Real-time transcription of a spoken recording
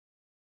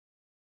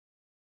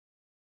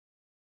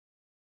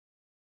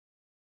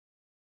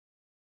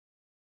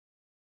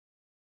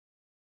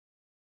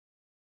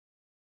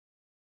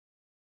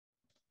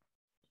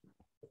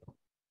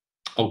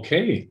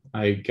Okay,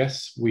 I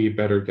guess we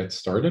better get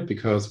started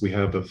because we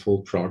have a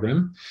full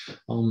program.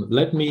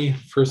 Let me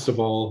first of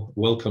all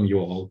welcome you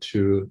all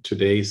to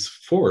today's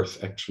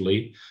fourth,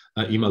 actually,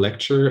 AIMA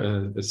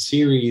Lecture, a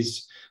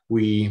series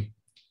we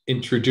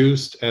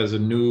introduced as a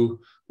new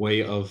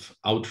way of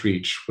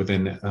outreach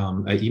within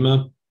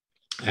AIMA.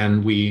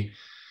 And we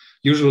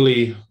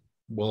usually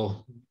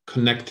will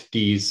connect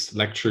these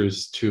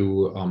lectures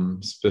to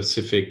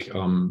specific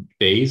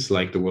days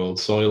like the World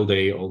Soil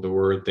Day or the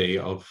World Day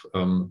of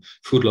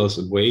Food Loss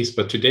and Waste.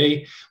 But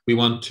today we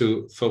want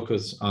to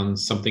focus on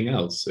something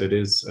else. It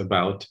is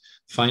about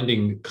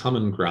finding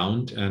common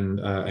ground.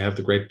 And I have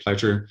the great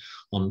pleasure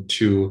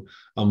to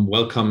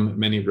welcome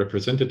many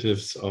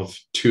representatives of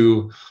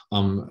two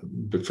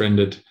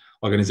befriended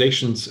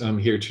organizations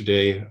here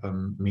today,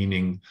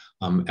 meaning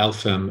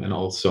ALHFAM and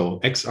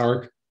also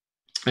EXARC.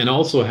 And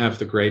also have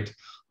the great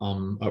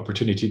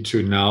opportunity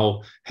to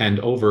now hand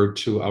over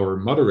to our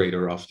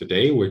moderator of the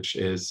day, which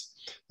is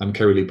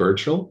Carolee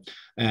Burchell.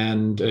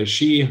 And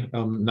she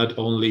not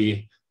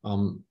only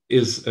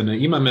is an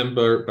AIMA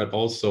member, but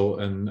also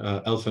an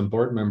ALHFAM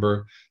board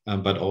member,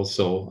 but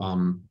also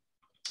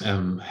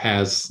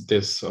has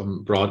this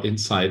broad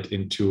insight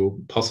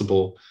into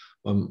possible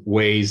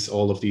ways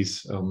all of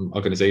these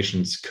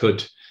organizations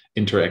could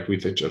interact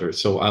with each other.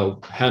 So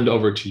I'll hand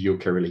over to you,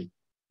 Carolee.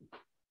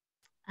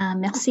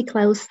 Merci,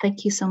 Klaus.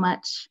 Thank you so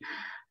much.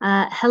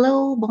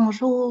 Hello,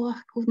 bonjour,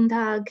 guten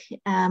Tag.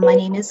 My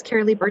name is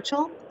Carolee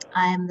Burchell.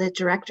 I'm the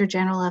Director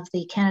General of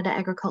the Canada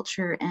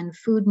Agriculture and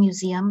Food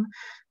Museum,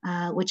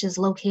 which is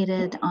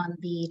located on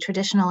the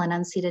traditional and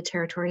unceded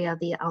territory of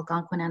the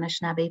Algonquin and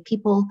Anishinaabe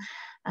people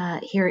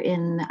here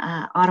in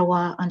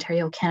Ottawa,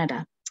 Ontario,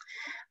 Canada.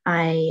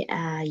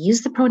 I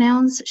use the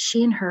pronouns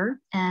she and her,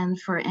 and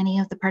for any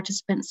of the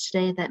participants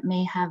today that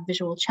may have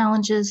visual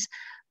challenges,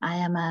 I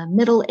am a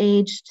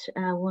middle-aged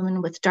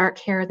woman with dark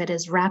hair that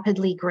is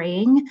rapidly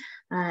graying,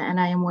 and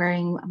I am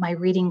wearing my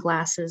reading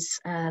glasses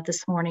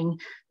this morning,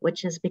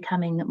 which is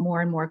becoming more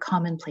and more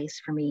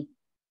commonplace for me.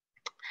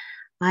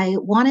 I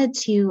wanted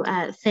to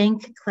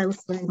thank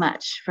Klaus very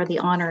much for the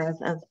honor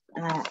of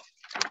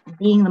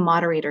being the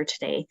moderator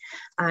today.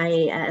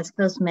 As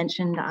Klaus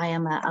mentioned, I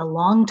am a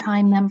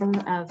longtime member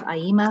of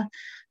AIMA.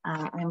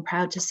 I'm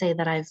proud to say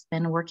that I've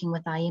been working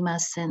with AIMA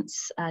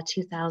since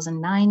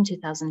 2009,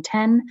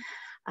 2010.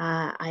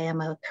 I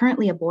am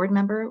currently a board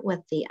member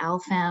with the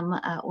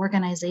ALHFAM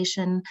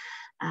organization.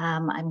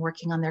 I'm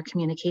working on their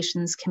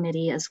communications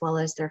committee as well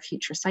as their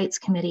future sites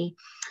committee.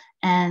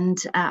 And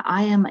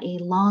I am a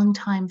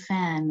longtime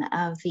fan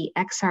of the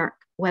EXARC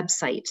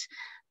website.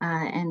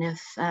 And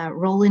if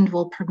Roland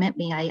will permit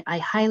me, I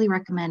highly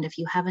recommend, if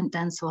you haven't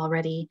done so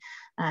already,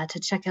 to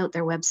check out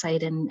their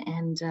website,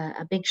 and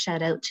a big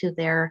shout out to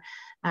their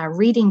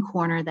reading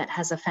corner that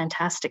has a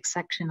fantastic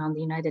section on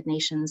the United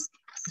Nations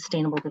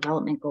Sustainable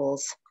Development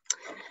Goals.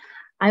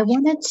 I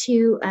wanted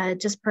to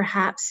just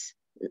perhaps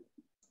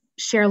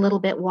share a little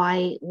bit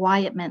why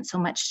it meant so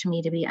much to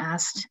me to be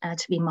asked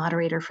to be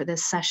moderator for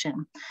this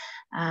session.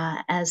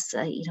 As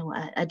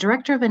a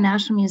director of a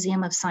National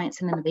Museum of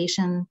Science and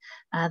Innovation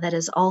that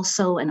is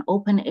also an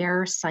open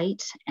air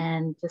site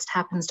and just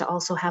happens to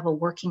also have a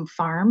working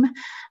farm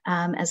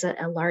as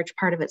a large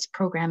part of its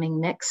programming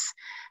mix,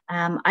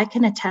 I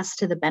can attest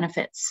to the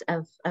benefits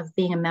of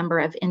being a member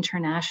of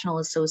international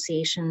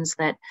associations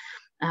that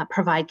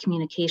provide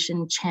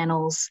communication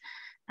channels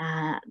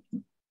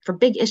for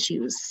big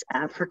issues,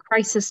 for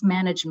crisis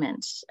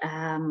management,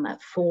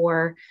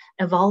 for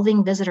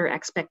evolving visitor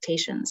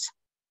expectations.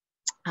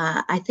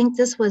 I think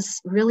this was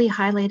really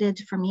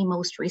highlighted for me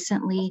most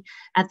recently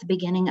at the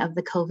beginning of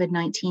the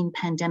COVID-19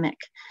 pandemic.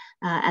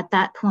 At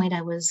that point,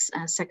 I was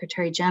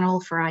Secretary General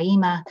for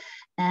AIMA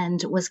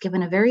and was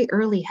given a very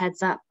early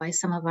heads up by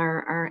some of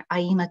our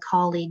AIMA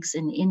colleagues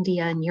in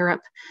India and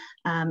Europe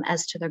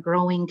as to the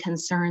growing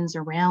concerns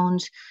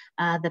around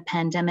the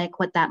pandemic,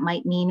 what that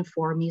might mean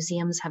for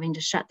museums having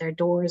to shut their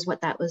doors, what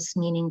that was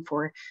meaning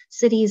for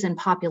cities and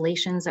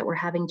populations that were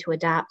having to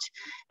adapt.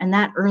 And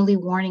that early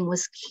warning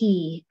was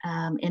key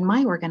in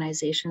my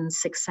organization's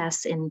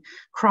success in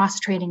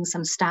cross-training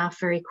some staff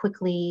very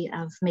quickly,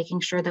 of making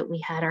sure that we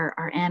had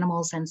our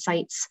animals and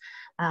sites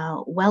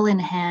well in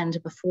hand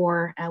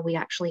before we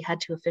actually had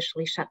to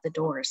officially shut the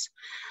doors.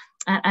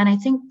 And I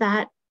think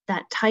that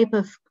type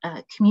of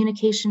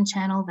communication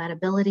channel, that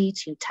ability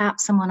to tap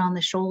someone on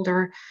the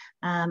shoulder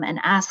and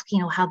ask,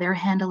 how they're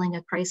handling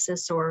a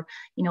crisis, or,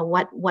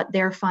 what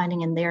they're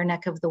finding in their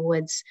neck of the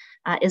woods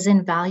is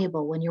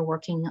invaluable when you're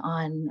working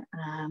on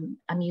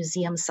a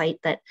museum site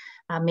that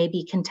may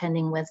be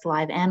contending with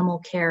live animal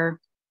care,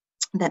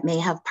 that may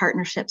have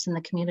partnerships in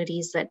the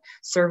communities that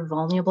serve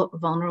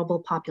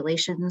vulnerable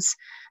populations.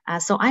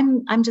 So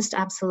I'm just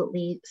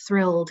absolutely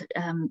thrilled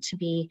to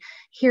be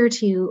here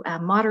to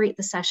moderate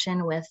the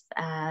session with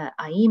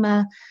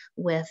AIMA,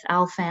 with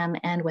ALHFAM,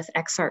 and with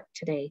EXARC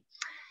today.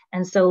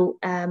 And so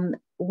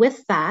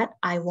with that,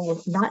 I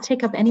will not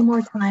take up any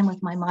more time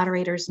with my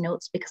moderator's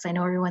notes because I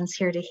know everyone's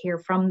here to hear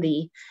from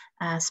the,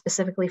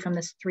 specifically from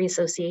the three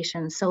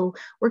associations. So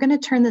we're going to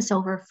turn this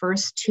over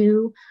first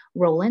to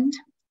Roland.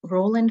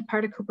 Roland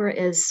Particooper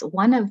is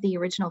one of the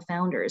original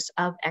founders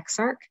of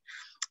EXARC.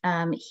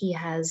 He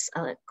has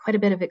quite a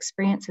bit of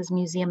experience as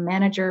museum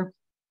manager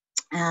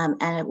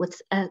and with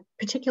a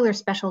particular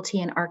specialty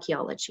in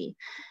archaeology.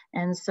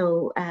 And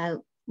so,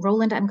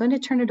 Roland, I'm going to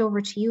turn it over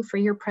to you for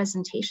your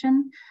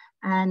presentation.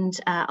 And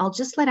I'll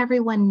just let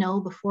everyone know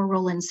before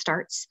Roland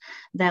starts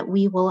that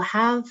we will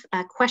have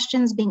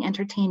questions being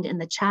entertained in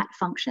the chat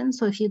function.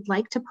 So if you'd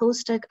like to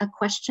post a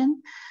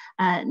question,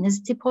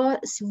 n'hésitez pas,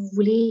 si vous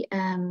voulez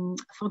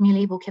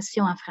formuler vos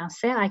questions en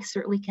français. I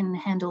certainly can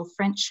handle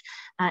French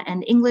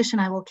and English,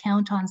 and I will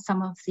count on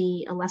some of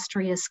the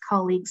illustrious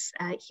colleagues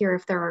here.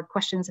 If there are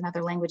questions in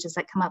other languages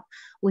that come up,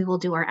 we will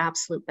do our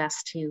absolute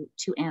best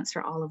to answer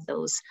all of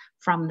those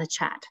from the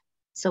chat.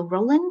 So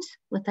Roland,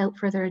 without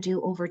further ado,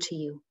 over to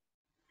you.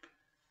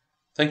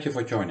 Thank you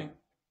for joining.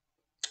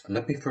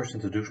 Let me first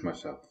introduce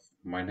myself.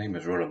 My name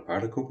is Roland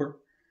Particooper,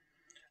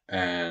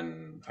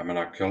 and I'm an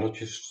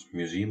archaeologist,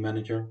 museum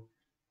manager.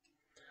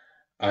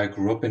 I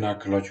grew up in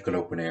archaeological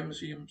open-air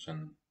museums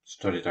and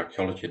studied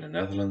archaeology in the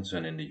Netherlands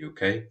and in the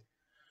UK.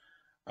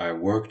 I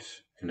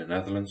worked in the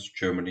Netherlands,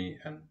 Germany,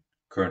 and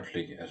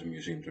currently as a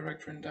museum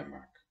director in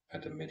Denmark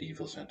at the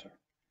Medieval Center.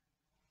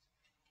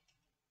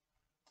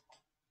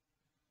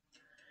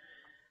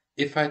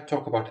 If I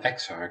talk about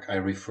EXARC, I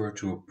refer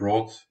to a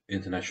broad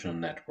international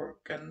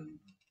network, and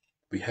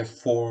we have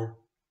 4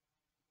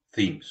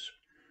 themes.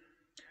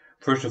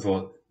 First of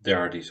all, there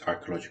are these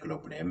archaeological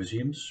open-air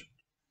museums.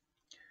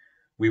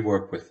 We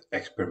work with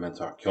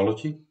experimental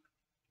archaeology,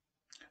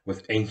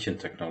 with ancient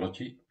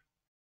technology,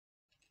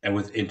 and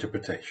with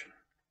interpretation.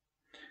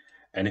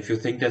 And if you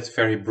think that's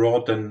very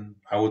broad, then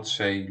I would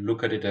say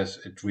look at it as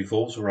it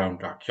revolves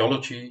around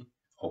archaeology,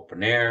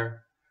 open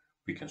air,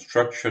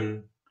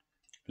 reconstruction,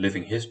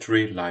 living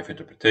history, live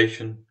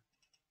interpretation,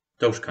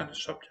 those kind of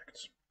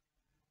subjects.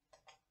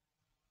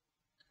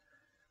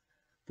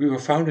 We were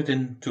founded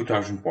in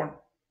 2001.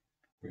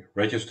 We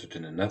registered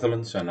in the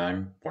Netherlands, and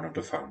I'm one of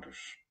the founders.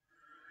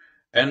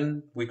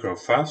 And we grow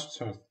fast,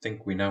 so I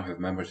think we now have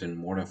members in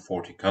more than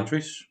 40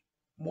 countries,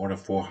 more than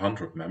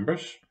 400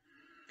 members.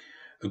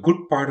 A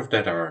good part of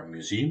that are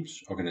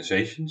museums,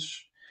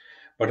 organizations,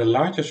 but the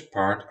largest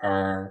part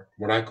are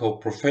what I call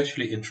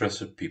professionally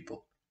interested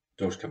people.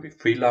 Those can be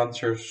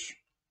freelancers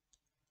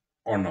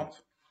or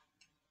not.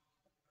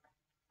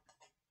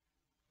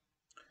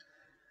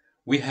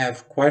 We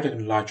have quite a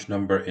large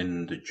number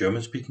in the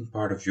German-speaking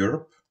part of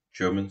Europe,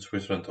 German,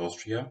 Switzerland,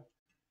 Austria.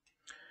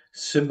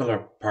 Similar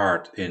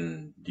part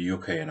in the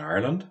UK and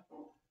Ireland.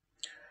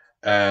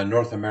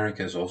 North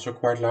America is also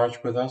quite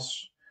large with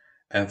us.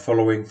 And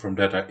following from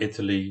that are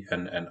Italy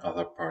and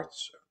other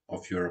parts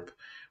of Europe.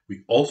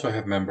 We also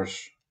have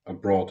members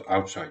abroad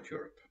outside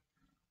Europe.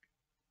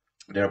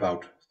 There are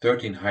about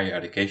 13 higher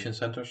education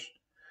centers.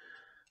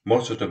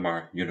 Most of them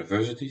are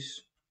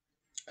universities.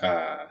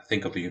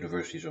 Think of the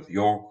universities of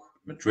York,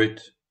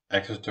 Madrid,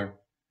 Exeter.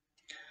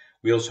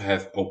 We also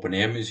have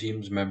open-air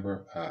museums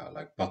member,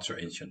 like Batzer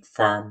Ancient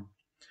Farm,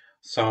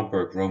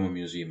 Saalburg Roman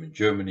Museum in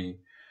Germany,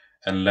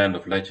 and Land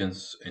of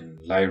Legends in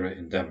Lejre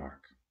in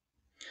Denmark.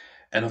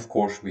 And of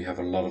course, we have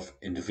a lot of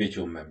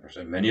individual members,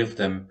 and many of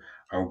them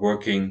are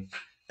working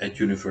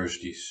at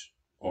universities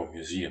or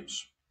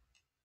museums.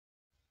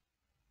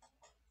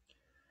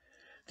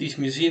 These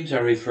museums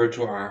are referred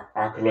to our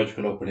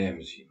archaeological open-air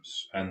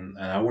museums, and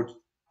I would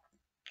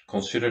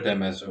consider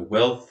them as a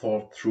well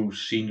thought through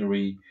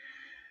scenery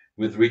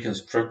with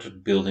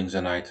reconstructed buildings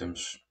and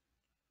items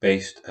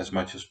based as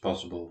much as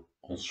possible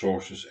on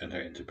sources and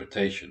their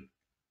interpretation.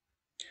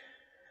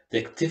 The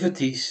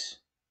activities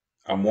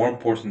are more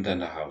important than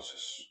the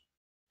houses,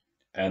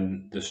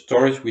 and the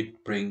stories we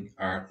bring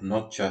are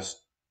not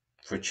just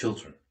for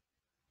children.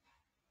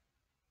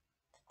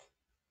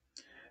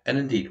 And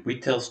indeed, we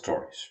tell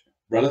stories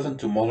relevant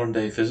to modern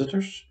day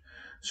visitors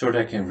so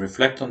they can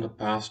reflect on the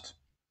past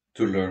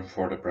to learn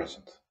for the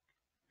present.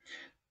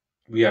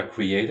 We are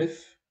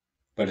creative,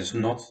 but it's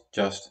not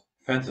just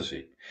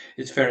fantasy.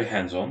 It's very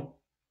hands-on.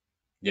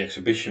 The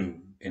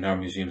exhibition in our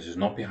museums is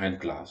not behind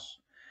glass.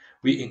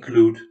 We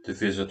include the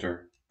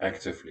visitor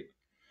actively.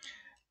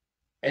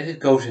 And it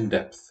goes in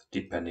depth,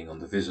 depending on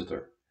the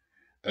visitor.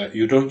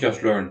 You don't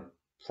just learn,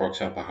 for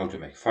example, how to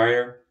make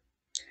fire,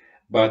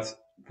 but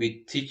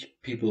we teach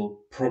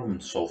people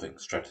problem-solving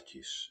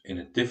strategies in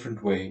a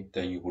different way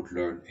than you would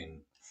learn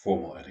in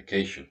formal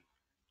education.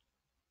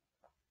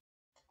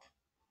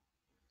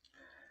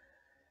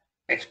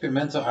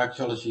 Experimental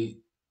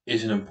archaeology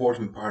is an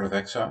important part of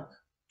EXARC,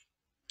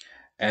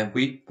 and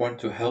we want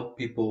to help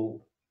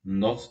people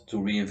not to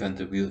reinvent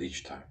the wheel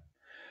each time.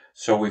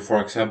 So we,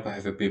 for example,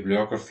 have a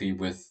bibliography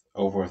with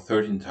over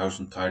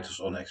 13,000 titles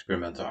on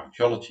experimental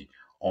archaeology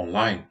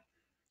online.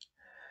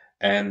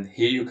 And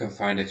here you can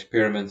find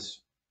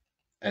experiments,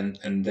 and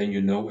then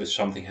you know if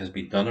something has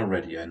been done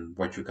already and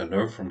what you can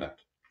learn from that.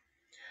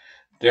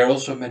 There are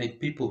also many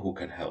people who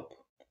can help.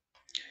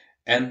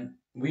 And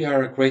we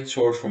are a great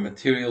source for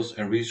materials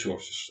and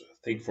resources.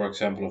 Think, for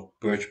example, of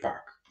birch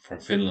bark from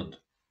Finland.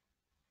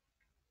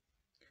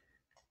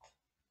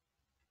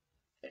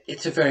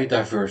 It's a very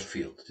diverse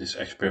field, this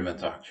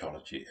experimental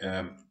archaeology.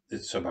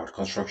 It's about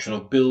construction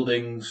of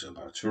buildings,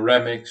 about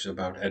ceramics,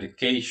 about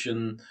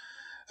education,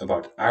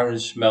 about iron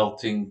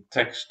smelting,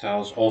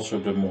 textiles, also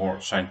the more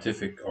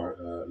scientific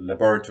or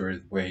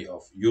laboratory way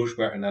of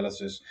use-wear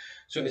analysis.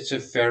 So it's a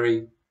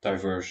very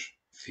diverse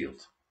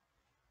field.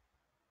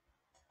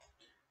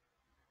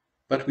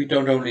 But we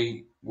don't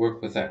only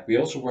work with that, we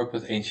also work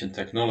with ancient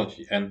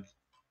technology, and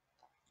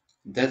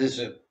that is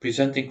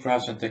presenting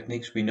crafts and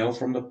techniques we know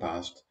from the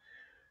past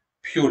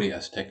purely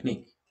as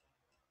technique.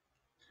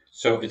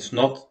 So it's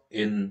not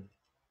in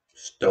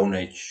Stone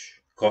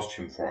Age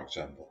costume, for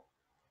example.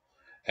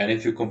 And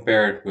if you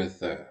compare it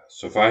with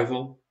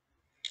survival,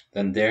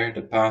 then there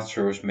the past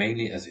serves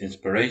mainly as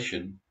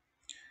inspiration,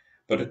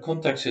 but the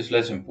context is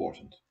less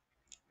important.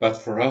 But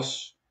for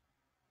us,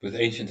 with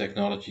ancient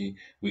technology,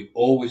 we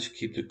always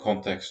keep the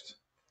context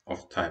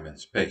of time and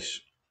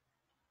space.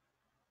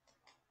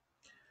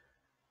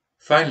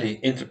 Finally,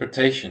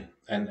 interpretation,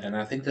 and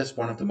I think that's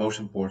one of the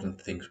most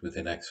important things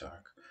within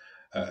EXARC.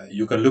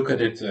 You can look at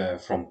it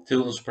from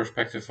Tilden's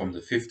perspective from the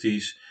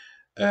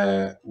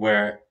 50s,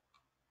 where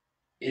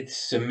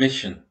it's a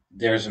mission.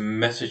 There's a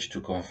message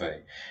to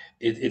convey.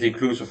 It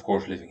includes, of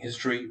course, living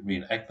history,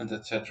 reenactment,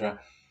 etc.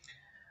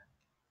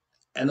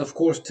 And of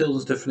course,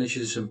 Tilden's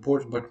definition is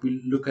important, but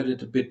we look at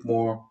it a bit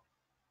more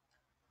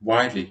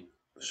widely,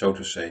 so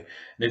to say.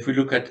 And if we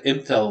look at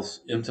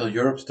Intel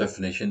Europe's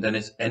definition, then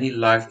it's any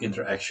live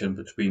interaction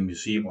between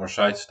museum or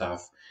site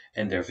staff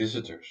and their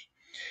visitors.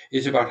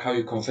 It's about how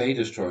you convey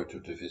the story to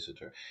the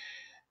visitor.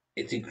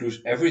 It includes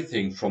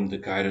everything from the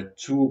guided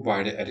tour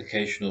by the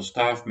educational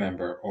staff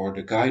member, or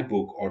the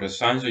guidebook, or the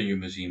signs on your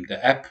museum,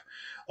 the app,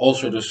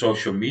 also the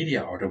social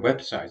media or the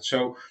website.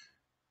 So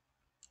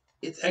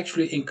it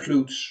actually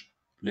includes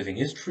living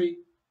history,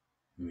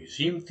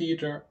 museum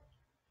theater,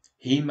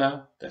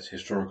 HEMA, that's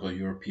Historical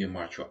European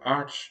Martial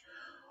Arts,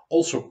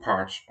 also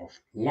parts of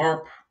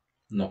LARP,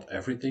 not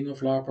everything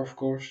of LARP, of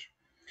course.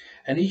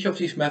 And each of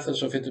these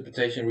methods of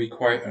interpretation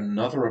require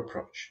another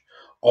approach,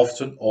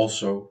 often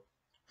also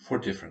for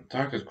different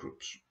target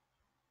groups.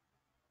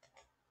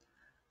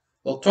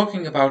 Well,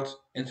 talking about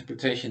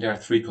interpretation, there are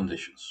three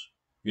conditions.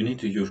 You need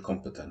to use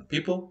competent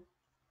people,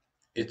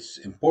 it's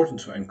important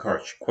to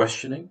encourage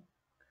questioning,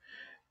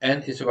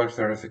 and it's about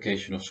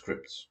verification of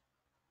scripts.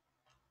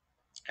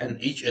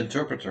 And each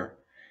interpreter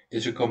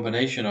is a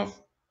combination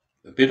of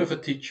a bit of a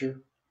teacher,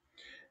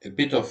 a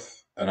bit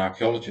of an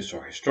archaeologist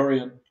or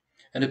historian,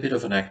 and a bit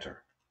of an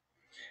actor.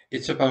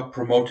 It's about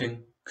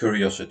promoting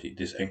curiosity,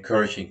 this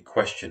encouraging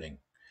questioning.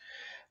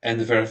 And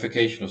the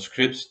verification of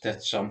scripts,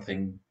 that's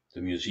something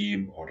the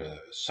museum or the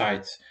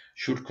site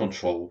should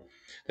control,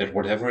 that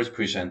whatever is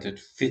presented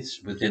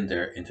fits within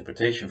their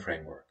interpretation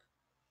framework.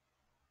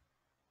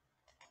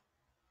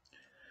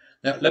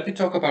 Now, let me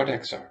talk about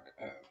EXARC.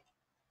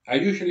 I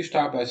usually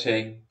start by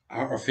saying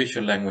our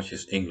official language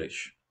is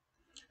English.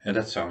 And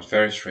that sounds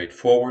very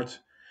straightforward,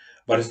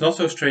 but it's not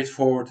so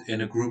straightforward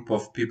in a group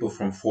of people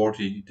from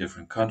 40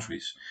 different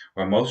countries,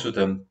 where most of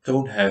them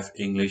don't have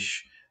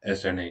English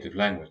as their native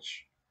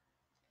language.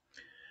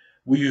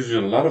 We use a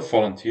lot of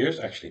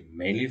volunteers, actually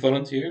mainly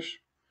volunteers,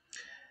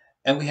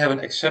 and we have an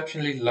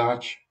exceptionally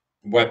large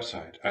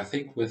website, I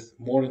think with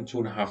more than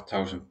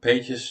 2,500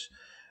 pages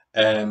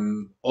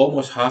and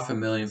almost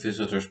 500,000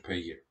 visitors per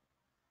year.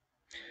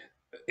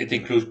 It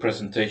includes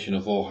presentation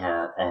of all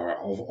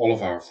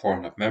of our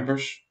 400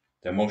 members,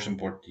 their most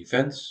important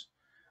events,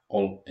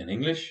 all in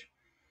English.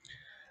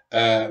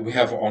 We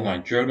have an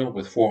online journal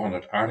with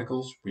 400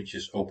 articles, which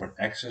is open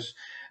access,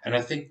 and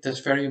I think that's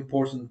very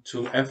important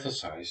to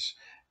emphasize.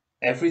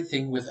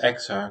 Everything with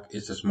EXARC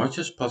is as much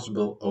as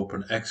possible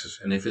open access,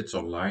 and if it's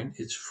online,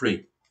 it's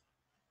free.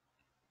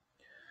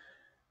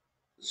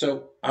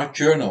 So our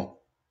journal,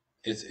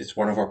 it's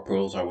one of our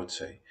pearls, I would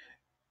say.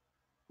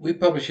 We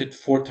publish it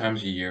 4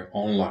 times a year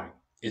online.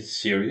 It's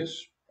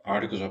serious,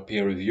 articles are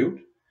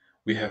peer-reviewed,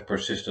 we have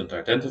persistent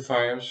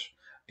identifiers,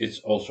 it's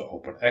also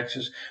open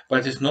access,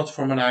 but it's not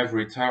from an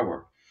ivory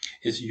tower.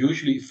 It's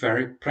usually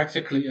very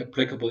practically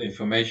applicable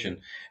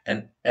information,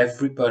 and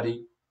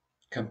everybody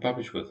can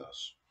publish with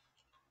us.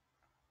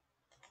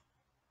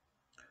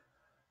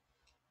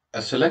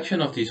 A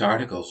selection of these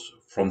articles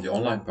from the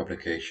online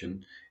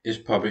publication is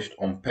published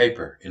on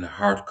paper in a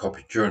hard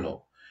copy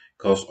journal,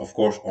 because of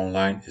course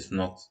online is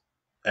not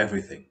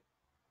everything.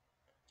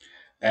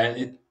 And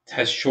it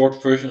has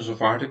short versions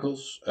of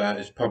articles,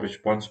 it's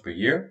published once per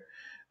year.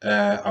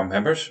 Our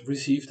members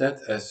receive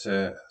that as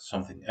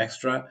something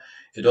extra.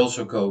 It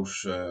also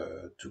goes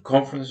to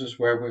conferences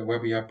where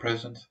we are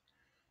present.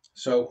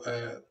 So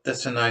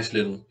that's a nice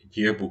little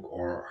yearbook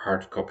or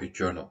hard copy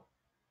journal.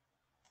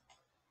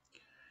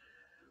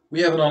 We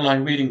have an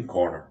online reading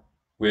corner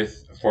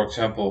with, for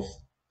example,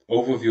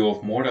 overview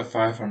of more than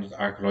 500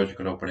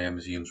 archaeological open-air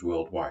museums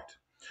worldwide.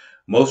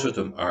 Most of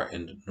them are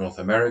in North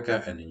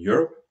America and in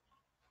Europe.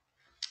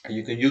 And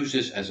you can use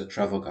this as a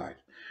travel guide.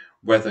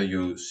 Whether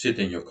you sit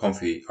in your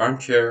comfy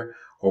armchair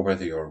or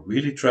whether you're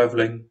really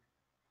traveling,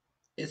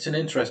 it's an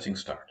interesting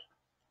start.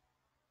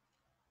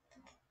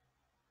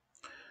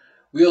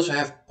 We also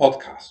have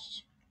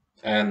podcasts,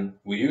 and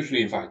we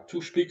usually invite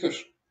two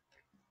speakers,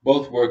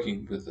 both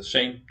working with the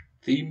same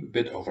theme, a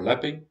bit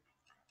overlapping.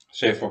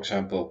 Say, for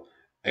example,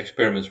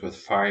 experiments with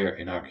fire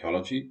in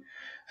archaeology,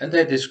 and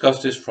they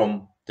discuss this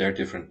from their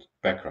different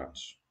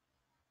backgrounds.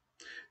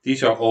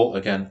 These are all,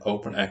 again,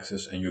 open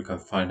access, and you can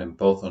find them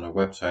both on our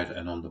website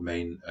and on the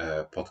main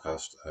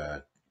podcast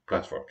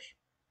platforms.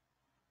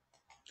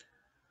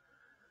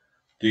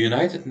 The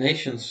United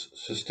Nations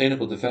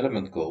Sustainable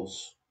Development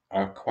Goals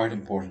are quite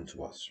important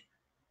to us.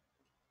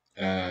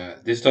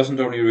 This doesn't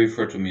only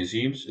refer to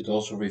museums, it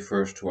also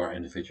refers to our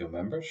individual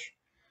members.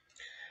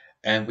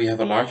 And we have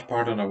a large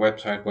part on our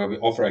website where we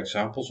offer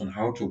examples on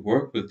how to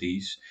work with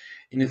these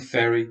in a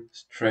very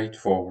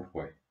straightforward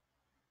way.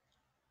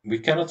 We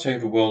cannot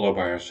save the world all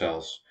by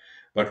ourselves,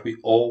 but we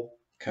all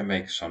can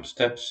make some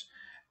steps,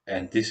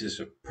 and this is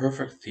a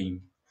perfect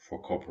theme for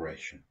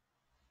cooperation.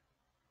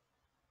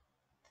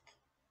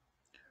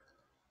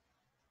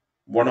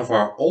 One of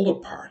our older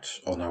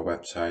parts on our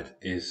website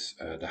is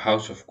the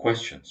House of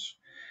Questions,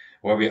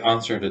 where we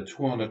answer the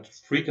 200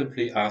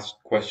 frequently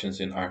asked questions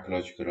in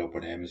archaeological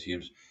open air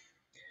museums.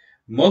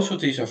 Most of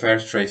these are very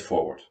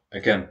straightforward,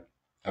 again,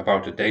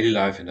 about the daily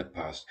life in the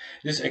past.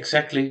 This is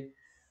exactly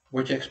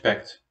what you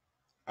expect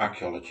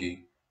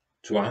archaeology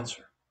to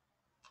answer.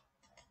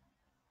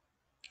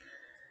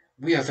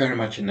 We are very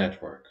much a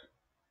network.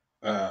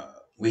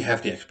 We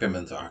have the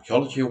Experimental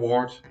Archaeology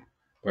Award,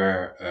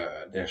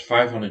 where there's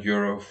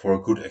 €500 for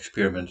a good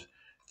experiment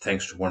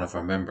thanks to one of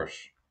our members.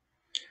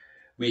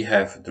 We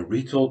have the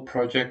Retold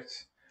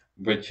project,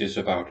 which is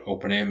about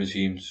open air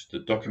museums, the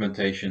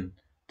documentation,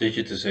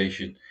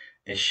 digitization,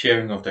 and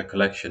sharing of their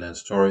collection and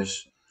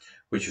stories,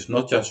 which is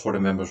not just for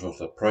the members of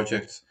the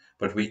project,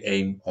 but we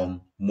aim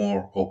on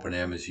more open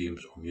air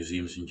museums or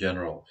museums in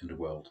general in the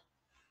world.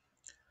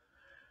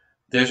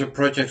 There's a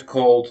project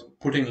called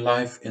Putting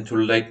Life into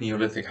Late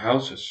Neolithic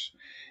Houses,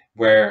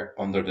 where,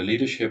 under the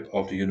leadership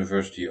of the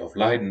University of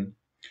Leiden,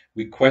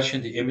 we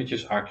question the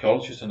images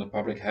archaeologists and the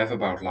public have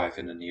about life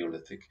in the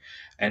Neolithic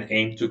and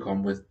aim to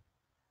come with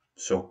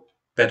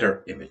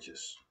better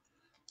images.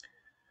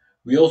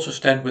 We also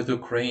stand with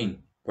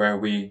Ukraine, where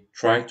we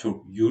try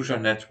to use our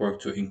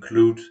network to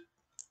include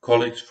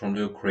colleagues from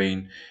the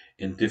Ukraine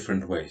in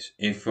different ways.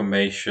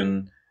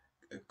 Information,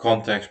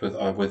 contacts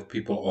with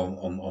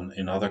people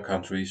in other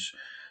countries,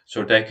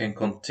 so they can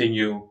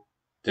continue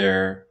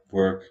their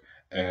work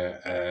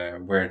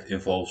where it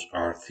involves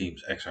our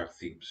themes, EXARC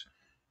themes.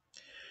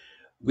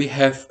 We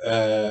have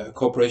a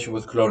cooperation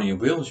with Colonial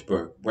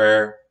Williamsburg,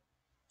 where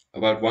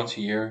about once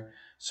a year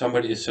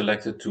somebody is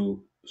selected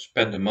to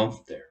spend a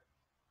month there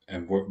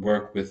and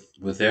work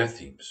with their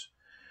themes.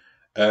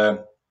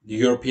 The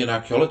European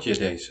Archaeology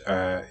Days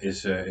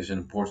is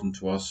important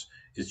to us.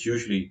 It's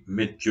usually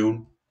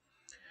mid-June,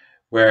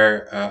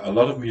 where a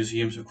lot of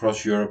museums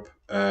across Europe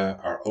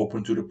are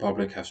open to the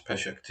public, have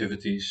special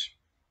activities.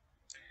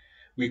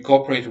 We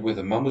cooperated with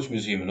the Mammoth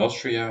Museum in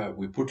Austria.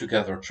 We put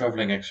together a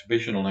traveling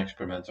exhibition on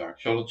experimental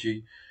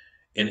archaeology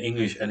in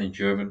English and in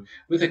German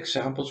with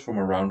examples from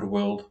around the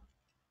world.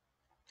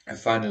 And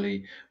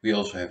finally, we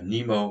also have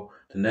NEMO,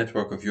 the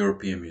Network of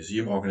European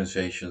Museum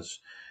Organizations,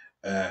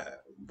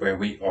 where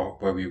we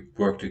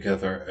work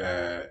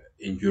together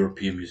in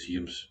European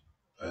museums,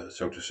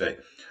 so to say.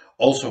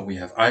 Also, we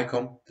have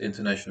ICOM, the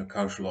International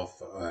Council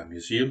of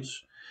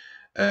Museums,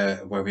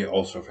 where we are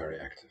also very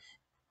active.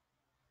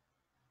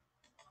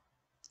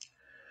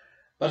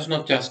 But it's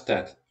not just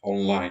that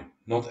online.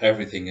 Not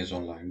everything is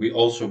online. We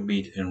also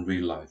meet in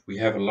real life. We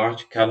have a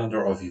large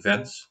calendar of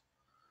events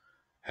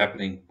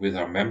happening with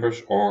our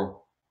members or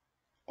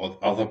at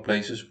other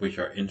places which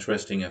are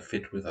interesting and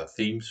fit with our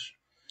themes.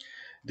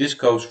 This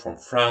goes from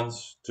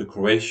France to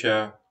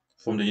Croatia,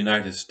 from the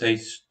United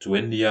States to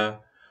India,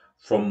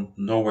 from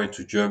Norway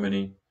to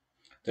Germany.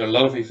 There are a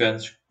lot of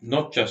events,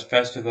 not just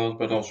festivals,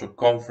 but also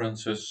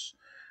conferences,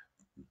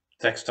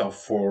 textile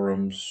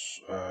forums,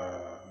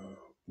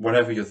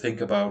 whatever you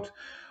think about.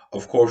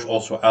 Of course,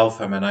 also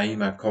ALHFAM and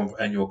AIMA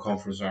annual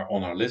conference are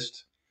on our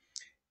list.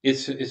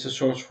 It's a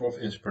source of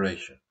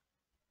inspiration.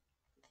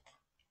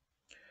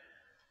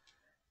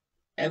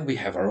 And we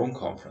have our own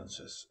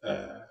conferences.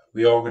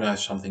 We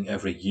organize something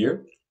every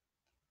year,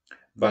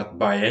 but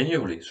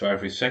biannually, so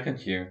every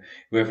second year,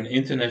 we have an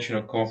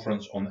international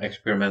conference on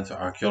experimental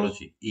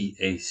archaeology,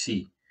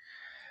 EAC.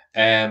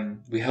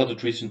 And we held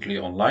it recently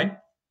online,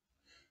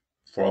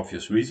 for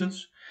obvious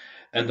reasons.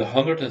 And the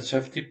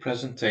 170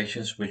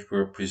 presentations which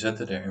were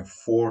presented there in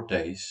 4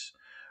 days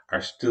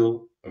are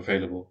still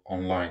available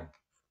online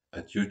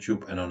at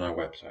YouTube and on our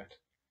website.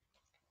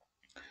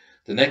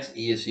 The next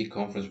ESC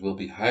conference will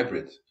be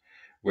hybrid,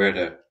 where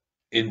the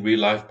in real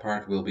life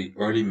part will be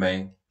early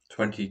May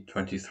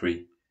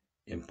 2023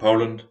 in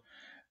Poland,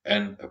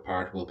 and a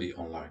part will be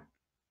online.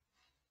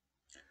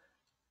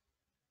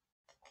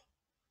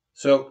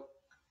 So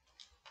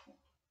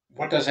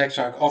What does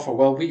EXARC offer?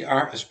 Well, we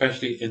are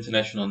especially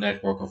international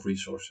network of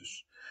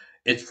resources.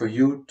 It's for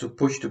you to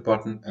push the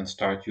button and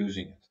start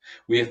using it.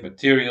 We have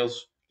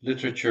materials,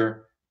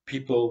 literature,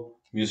 people,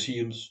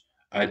 museums,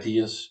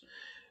 ideas.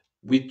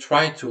 We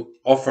try to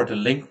offer the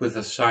link with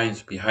the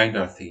science behind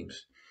our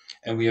themes,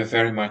 and we are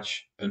very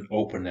much an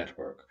open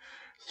network.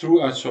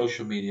 Through our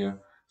social media,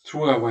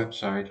 through our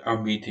website,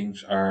 our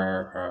meetings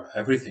are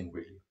everything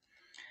really.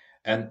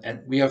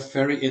 And we are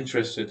very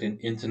interested in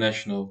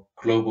international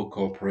global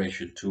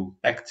cooperation to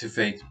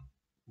activate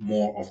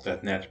more of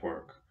that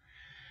network.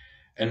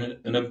 And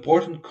an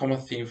important common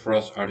theme for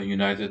us are the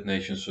United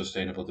Nations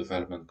Sustainable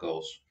Development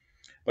Goals.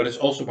 But it's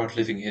also about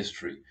living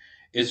history.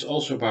 It's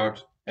also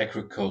about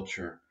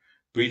agriculture,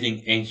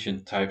 breeding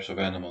ancient types of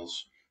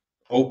animals,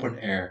 open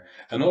air,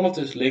 and all of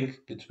this link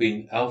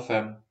between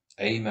ALHFAM,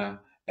 AIMA,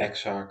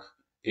 EXARC,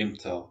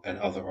 IMTEL, and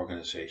other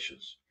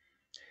organizations.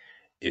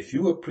 If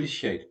you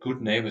appreciate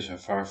good neighbors and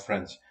far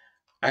friends,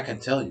 I can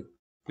tell you,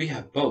 we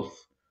have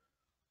both.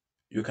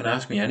 You can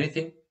ask me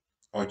anything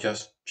or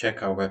just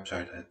check our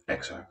website at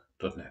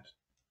exarc.net.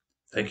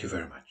 Thank you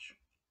very much.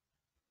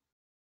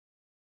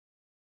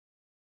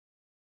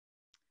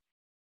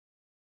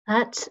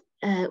 That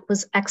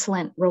was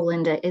excellent,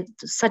 Roland.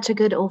 It's such a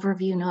good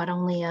overview, not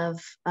only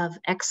of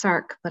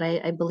EXARC, but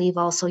I believe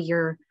also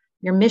your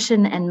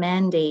mission and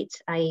mandate.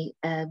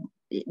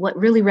 What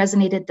really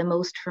resonated the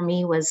most for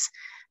me was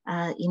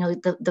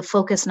the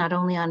focus not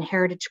only on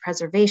heritage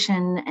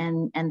preservation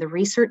and the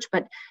research,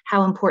 but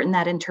how important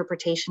that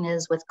interpretation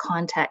is with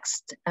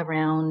context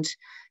around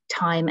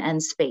time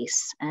and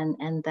space,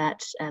 and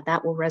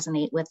that will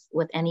resonate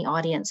with any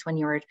audience when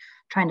you're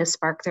trying to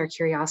spark their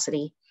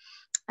curiosity.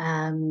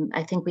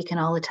 I think we can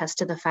all attest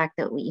to the fact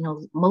that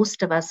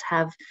most of us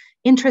have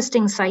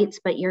interesting sites,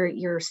 but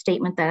your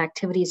statement that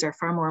activities are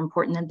far more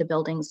important than the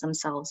buildings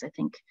themselves, I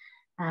think,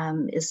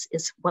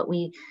 is what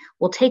we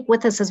will take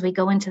with us as we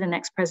go into the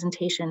next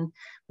presentation.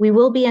 We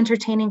will be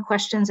entertaining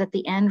questions at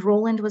the end.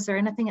 Roland, was there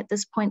anything at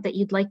this point that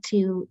you'd like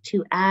to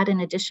add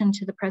in addition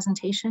to the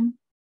presentation?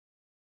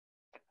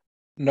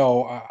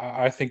 No,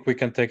 I think we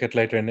can take it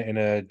later in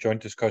a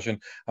joint discussion.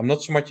 I'm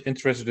not so much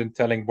interested in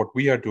telling what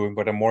we are doing,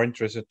 but I'm more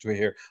interested to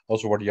hear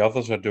also what the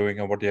others are doing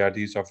and what the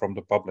ideas are from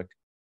the public.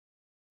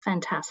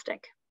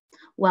 Fantastic.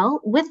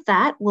 Well, with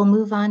that, we'll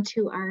move on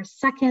to our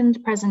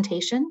second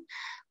presentation.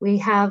 We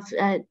have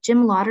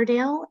Jim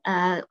Lauderdale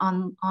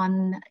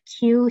on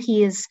cue.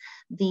 He is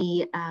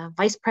the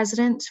Vice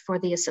President for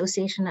the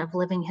Association of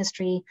Living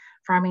History,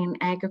 Farming and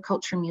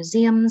Agriculture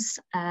Museums.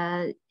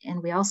 And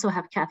we also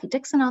have Kathy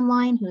Dixon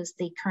online, who is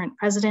the current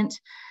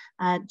president.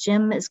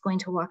 Jim is going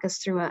to walk us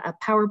through a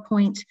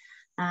PowerPoint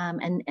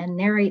and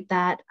narrate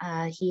that.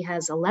 He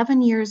has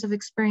 11 years of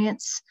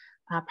experience,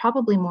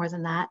 probably more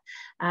than that,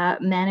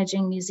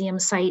 managing museum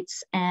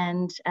sites,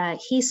 and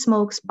he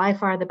smokes by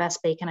far the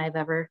best bacon I've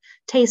ever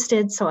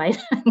tasted. So I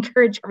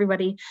encourage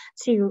everybody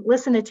to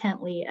listen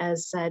intently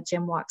as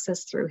Jim walks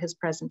us through his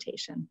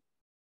presentation.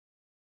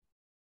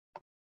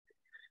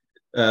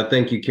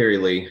 Thank you, Carrie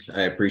Lee.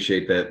 I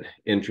appreciate that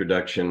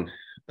introduction.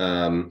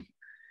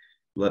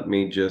 Let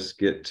me just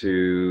get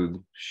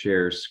to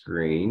share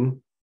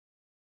screen.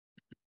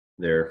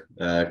 There.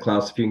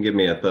 Klaus, if you can give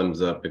me a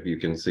thumbs up if you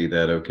can see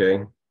that,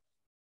 okay?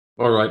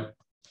 All right.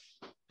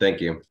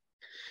 Thank you.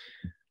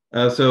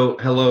 So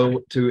hello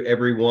to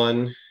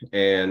everyone,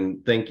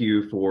 and thank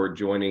you for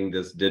joining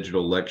this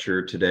digital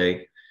lecture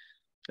today.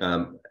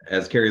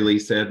 As Carrie Lee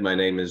said, my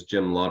name is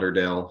Jim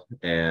Lauderdale,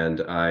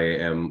 and I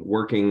am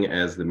working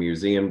as the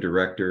museum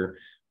director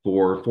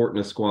for Fort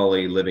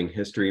Nisqually Living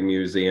History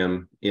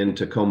Museum in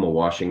Tacoma,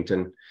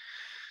 Washington.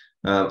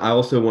 I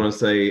also want to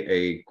say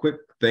a quick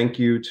thank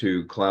you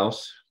to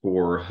Klaus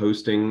for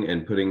hosting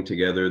and putting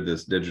together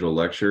this digital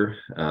lecture.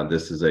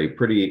 This is a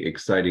pretty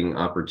exciting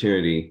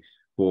opportunity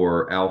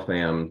for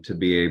ALHFAM to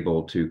be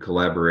able to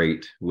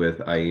collaborate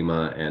with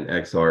AIMA and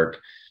EXARC.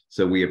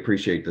 So we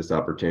appreciate this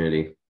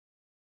opportunity.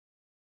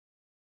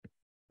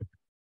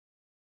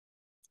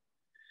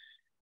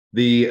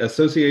 The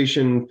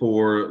Association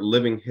for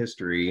Living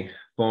History,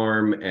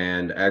 Farm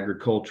and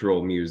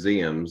Agricultural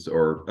Museums,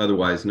 or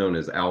otherwise known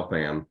as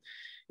ALHFAM,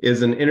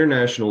 is an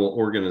international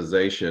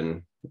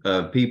organization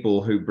of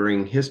people who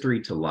bring history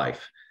to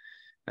life.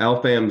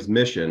 ALHFAM's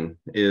mission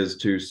is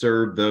to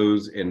serve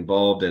those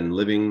involved in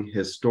living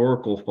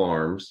historical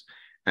farms,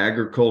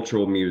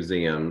 agricultural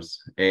museums,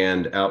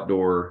 and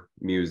outdoor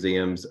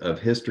museums of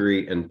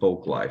history and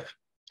folk life.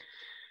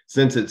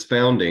 Since its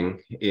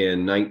founding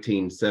in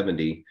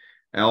 1970,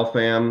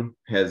 ALHFAM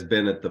has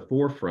been at the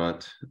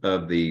forefront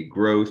of the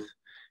growth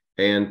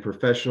and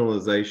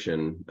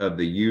professionalization of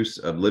the use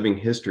of living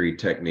history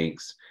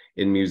techniques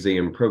in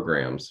museum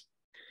programs.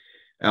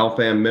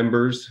 ALHFAM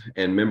members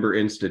and member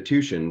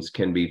institutions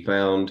can be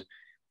found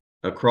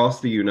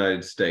across the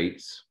United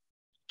States,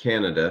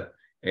 Canada,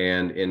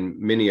 and in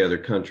many other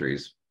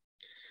countries.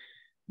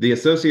 The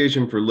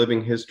Association for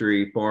Living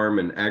History, Farm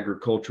and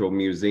Agricultural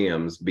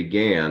Museums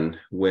began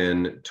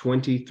when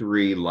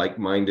 23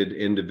 like-minded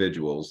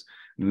individuals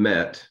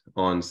met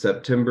on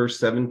September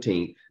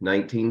 17,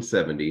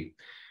 1970,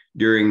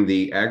 during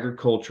the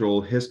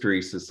Agricultural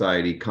History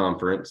Society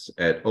Conference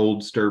at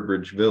Old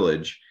Sturbridge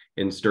Village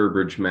in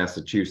Sturbridge,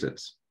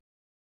 Massachusetts.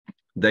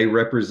 They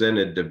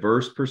represented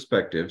diverse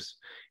perspectives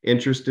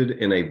interested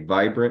in a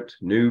vibrant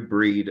new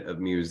breed of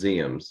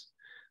museums,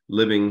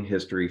 living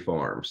history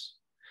farms.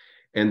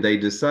 And they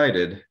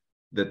decided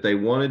that they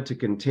wanted to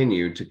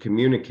continue to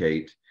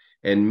communicate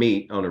and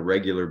meet on a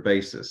regular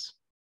basis.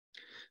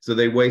 So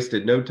they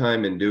wasted no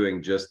time in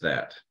doing just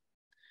that.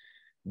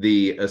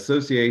 The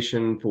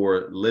Association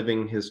for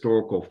Living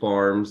Historical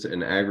Farms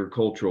and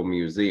Agricultural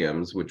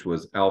Museums, which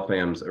was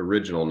ALHFAM's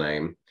original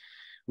name,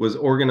 was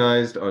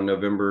organized on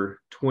November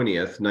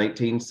 20th,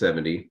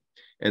 1970,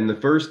 and the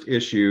first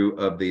issue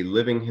of the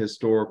Living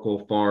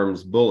Historical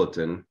Farms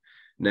Bulletin,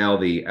 now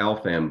the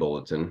ALHFAM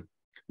Bulletin,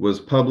 was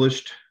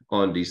published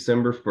on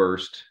December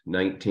 1st,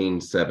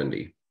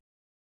 1970.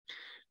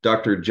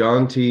 Dr.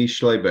 John T.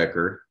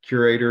 Schlebecker,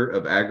 Curator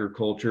of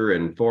Agriculture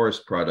and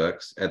Forest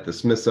Products at the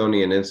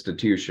Smithsonian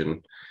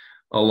Institution,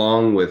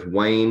 along with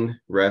Wayne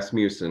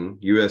Rasmussen,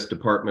 U.S.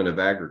 Department of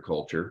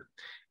Agriculture,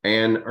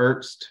 and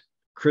Ernst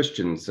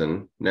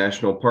Christensen,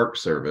 National Park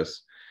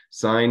Service,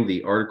 signed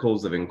the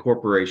Articles of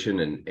Incorporation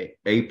in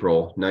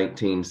April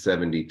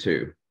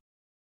 1972.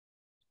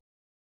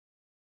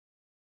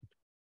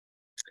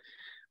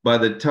 By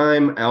the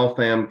time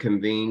ALHFAM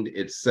convened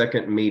its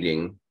second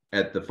meeting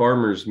at the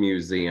Farmers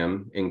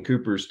Museum in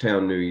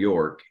Cooperstown, New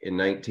York in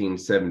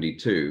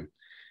 1972,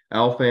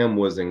 ALHFAM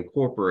was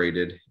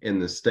incorporated in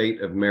the state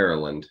of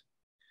Maryland.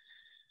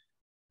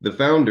 The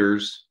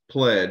founders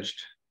pledged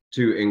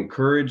to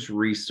encourage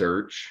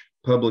research,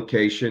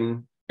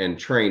 publication, and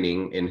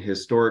training in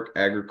historic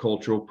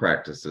agricultural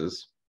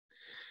practices,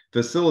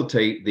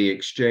 facilitate the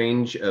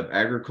exchange of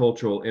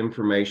agricultural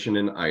information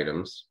and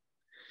items,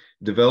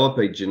 develop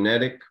a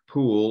genetic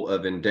pool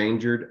of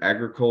endangered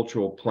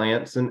agricultural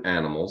plants and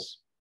animals,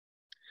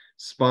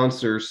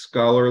 sponsor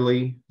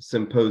scholarly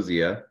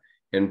symposia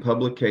and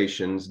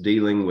publications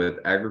dealing with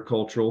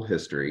agricultural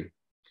history,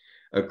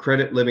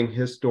 accredit living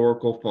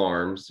historical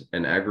farms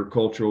and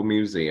agricultural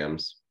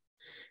museums,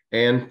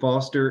 and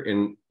foster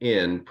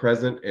in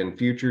present and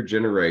future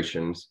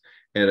generations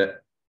an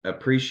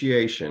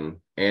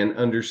appreciation and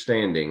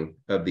understanding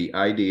of the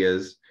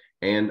ideas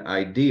and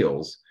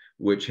ideals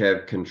which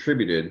have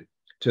contributed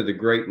to the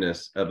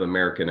greatness of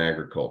American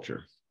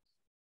agriculture.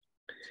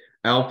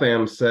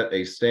 ALHFAM set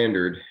a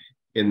standard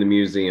in the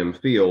museum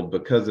field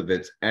because of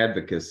its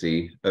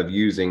advocacy of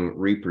using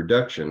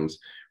reproductions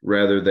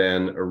rather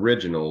than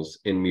originals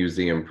in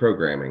museum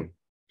programming,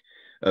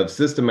 of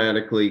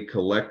systematically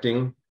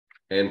collecting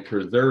and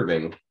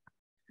preserving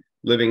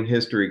living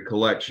history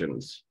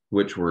collections,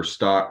 which were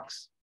stock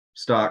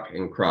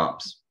and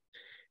crops,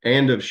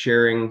 and of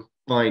sharing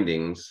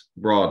findings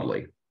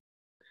broadly.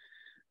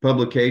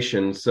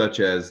 Publications such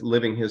as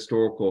Living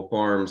Historical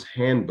Farms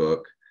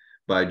Handbook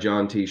by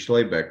John T.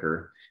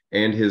 Schlebecker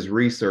and his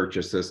research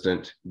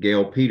assistant,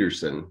 Gail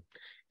Peterson,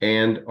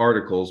 and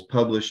articles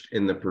published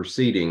in the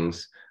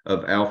proceedings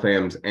of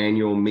ALHFAM's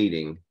annual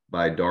meeting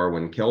by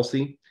Darwin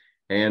Kelsey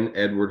and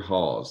Edward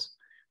Hawes,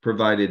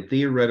 provided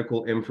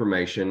theoretical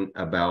information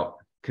about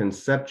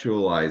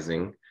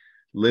conceptualizing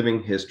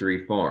living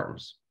history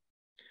farms.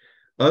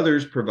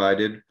 Others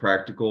provided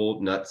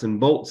practical nuts and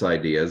bolts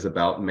ideas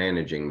about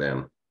managing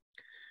them.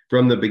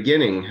 From the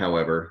beginning,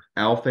 however,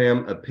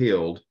 ALHFAM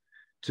appealed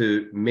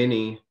to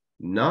many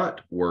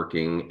not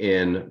working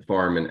in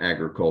farm and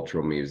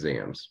agricultural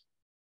museums.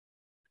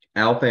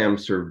 ALHFAM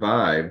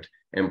survived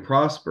and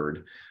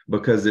prospered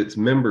because its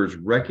members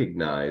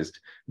recognized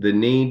the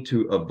need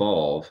to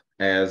evolve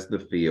as the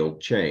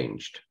field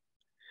changed.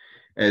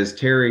 As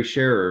Terry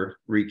Scherer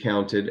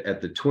recounted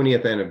at the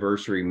 20th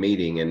anniversary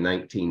meeting in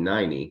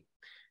 1990,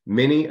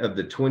 many of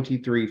the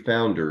 23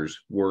 founders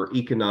were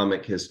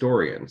economic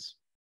historians.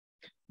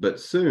 But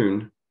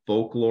soon,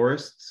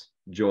 folklorists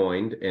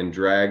joined and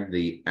dragged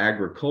the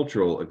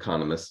agricultural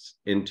economists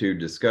into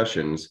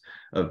discussions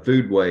of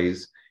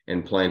foodways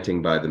and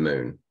planting by the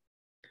moon.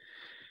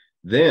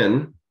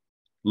 Then,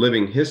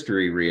 living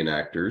history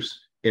reenactors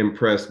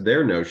impressed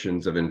their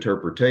notions of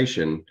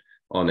interpretation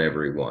on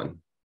everyone.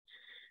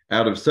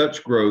 Out of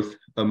such growth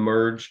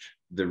emerged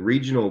the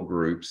regional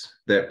groups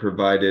that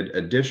provided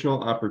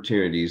additional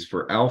opportunities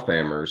for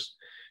ALHFAMers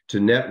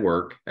to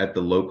network at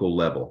the local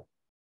level.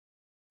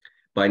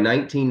 By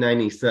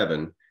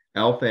 1997,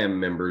 ALHFAM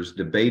members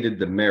debated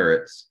the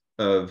merits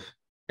of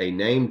a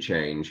name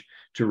change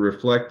to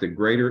reflect the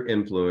greater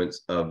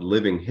influence of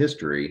living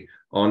history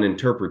on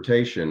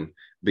interpretation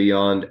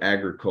beyond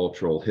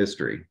agricultural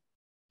history.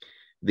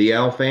 The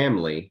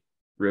ALHFamily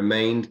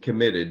remained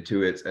committed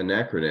to its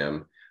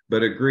acronym,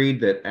 but agreed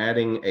that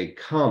adding a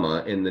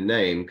comma in the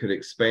name could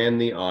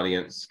expand the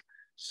audience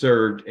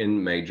served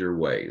in major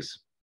ways.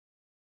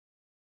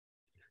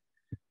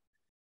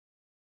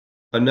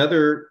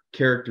 Another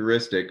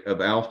characteristic of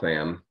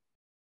ALHFAM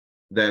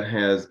that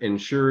has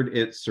ensured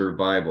its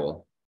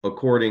survival,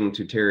 according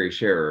to Terry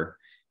Scherer,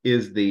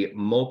 is the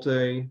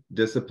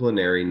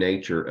multidisciplinary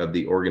nature of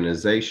the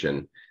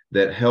organization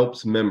that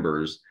helps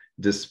members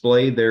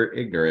display their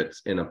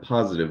ignorance in a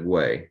positive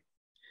way.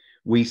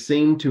 We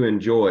seem to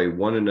enjoy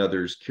one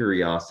another's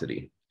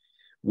curiosity.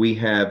 We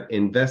have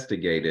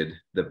investigated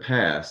the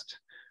past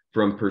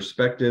from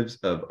perspectives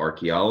of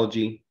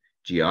archaeology,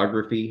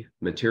 geography,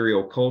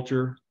 material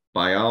culture,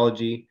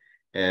 biology,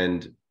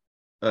 and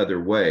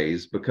other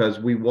ways because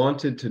we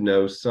wanted to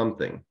know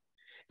something,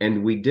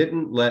 and we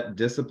didn't let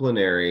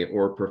disciplinary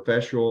or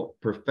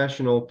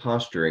professional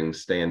posturing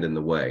stand in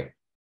the way.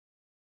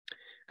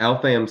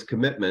 ALHFAM's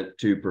commitment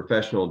to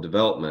professional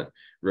development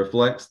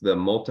reflects the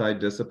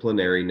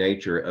multidisciplinary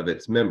nature of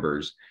its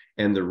members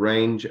and the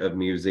range of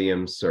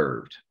museums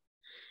served.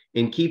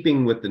 In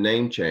keeping with the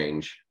name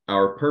change,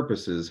 our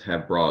purposes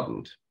have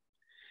broadened.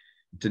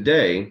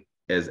 Today,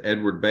 as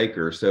Edward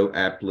Baker so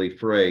aptly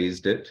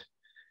phrased it,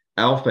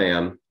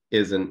 ALHFAM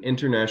is an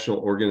international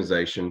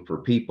organization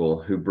for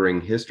people who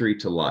bring history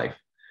to life,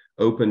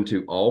 open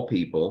to all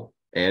people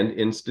and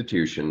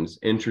institutions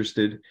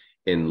interested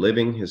in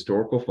living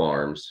historical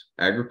farms,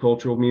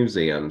 agricultural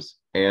museums,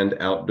 and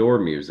outdoor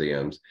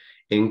museums,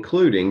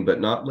 including but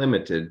not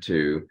limited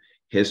to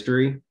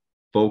history,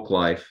 folk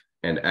life,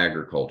 and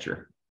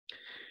agriculture.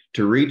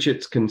 To reach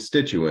its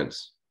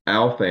constituents,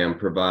 ALHFAM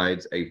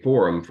provides a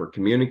forum for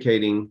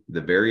communicating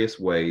the various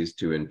ways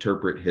to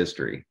interpret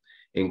history,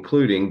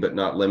 including but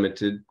not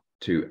limited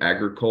to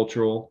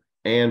agricultural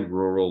and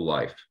rural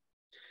life.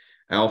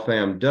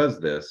 ALHFAM does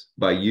this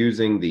by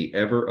using the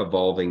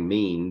ever-evolving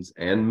means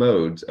and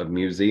modes of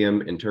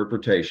museum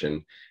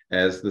interpretation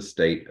as the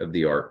state of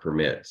the art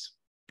permits.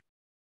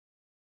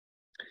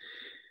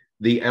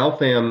 The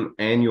ALHFAM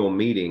annual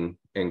meeting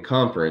and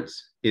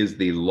conference is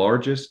the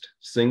largest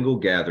single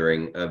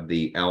gathering of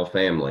the AL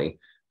family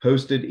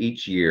hosted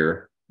each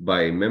year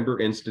by a member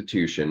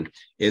institution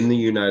in the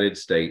United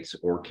States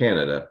or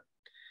Canada.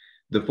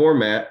 The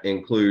format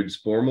includes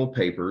formal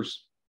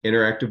papers,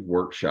 interactive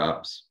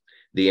workshops,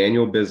 the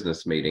annual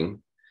business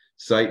meeting,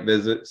 site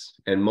visits,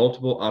 and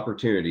multiple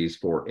opportunities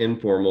for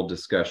informal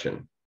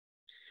discussion.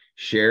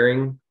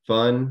 Sharing,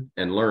 fun,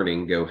 and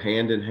learning go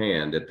hand in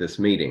hand at this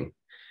meeting,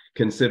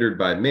 considered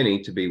by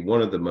many to be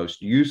one of the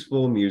most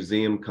useful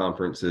museum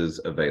conferences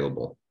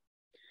available.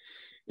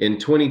 In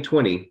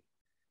 2020,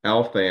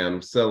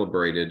 ALHFAM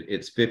celebrated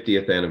its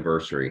 50th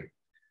anniversary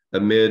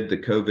amid the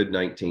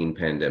COVID-19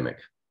 pandemic.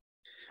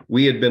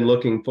 We had been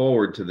looking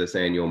forward to this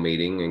annual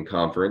meeting and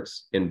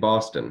conference in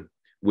Boston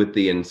with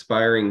the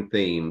inspiring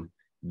theme,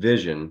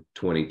 Vision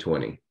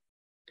 2020.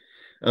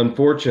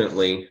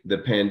 Unfortunately, the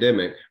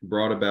pandemic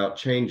brought about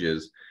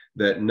changes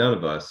that none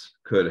of us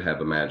could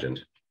have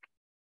imagined.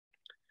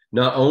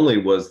 Not only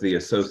was the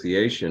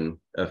association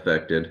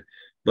affected,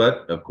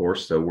 but of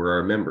course, so were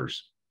our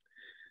members.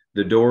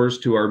 The doors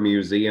to our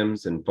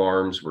museums and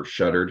farms were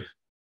shuttered.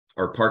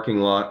 Our parking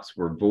lots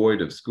were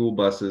void of school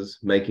buses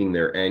making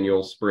their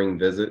annual spring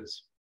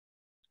visits.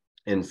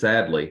 And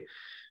sadly,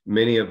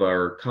 many of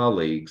our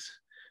colleagues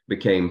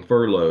became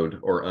furloughed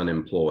or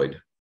unemployed.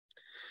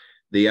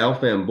 The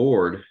ALHFAM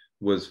board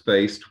was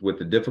faced with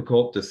the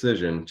difficult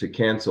decision to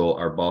cancel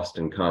our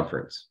Boston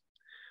conference,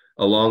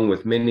 along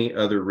with many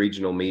other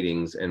regional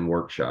meetings and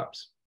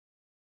workshops.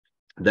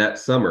 That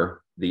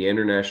summer, the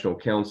International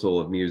Council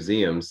of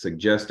Museums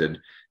suggested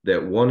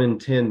that 1 in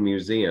 10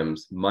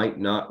 museums might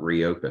not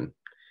reopen,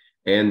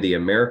 and the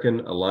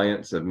American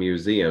Alliance of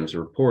Museums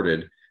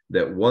reported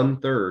that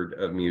 1/3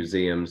 of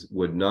museums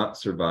would not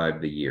survive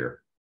the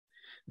year.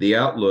 The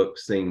outlook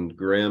seemed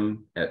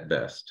grim at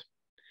best.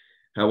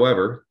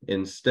 However,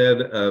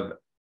 instead of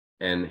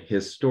an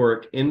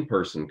historic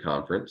in-person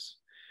conference,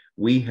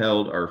 we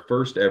held our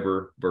first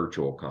ever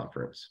virtual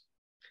conference.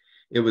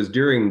 It was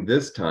during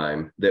this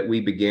time that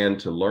we began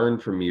to learn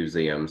from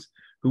museums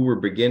who were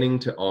beginning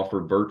to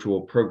offer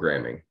virtual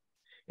programming,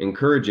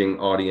 encouraging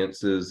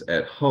audiences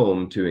at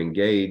home to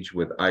engage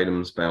with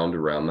items found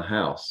around the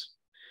house.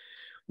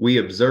 We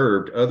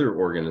observed other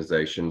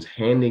organizations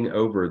handing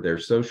over their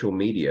social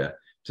media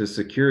to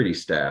security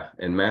staff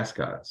and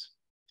mascots.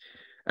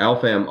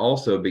 ALHFAM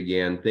also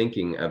began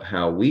thinking of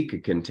how we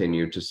could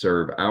continue to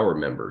serve our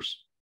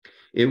members.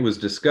 It was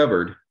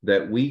discovered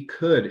that we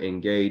could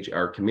engage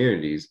our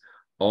communities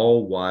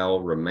all while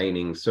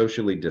remaining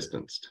socially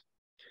distanced.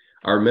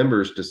 Our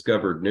members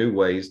discovered new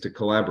ways to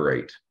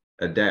collaborate,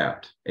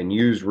 adapt, and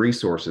use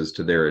resources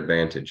to their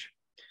advantage.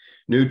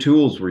 New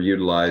tools were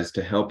utilized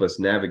to help us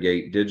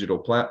navigate digital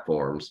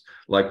platforms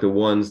like the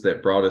ones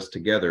that brought us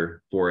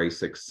together for a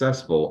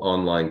successful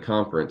online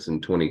conference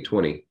in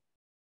 2020.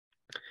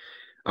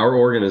 Our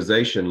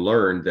organization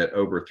learned that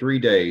over 3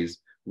 days,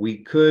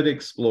 we could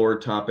explore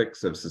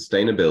topics of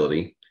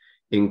sustainability,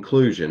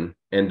 inclusion,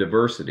 and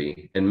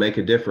diversity and make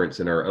a difference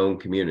in our own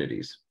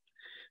communities.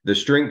 The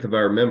strength of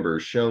our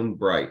members shone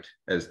bright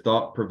as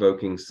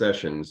thought-provoking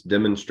sessions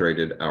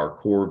demonstrated our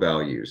core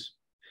values.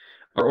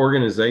 Our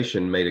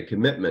organization made a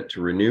commitment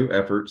to renew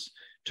efforts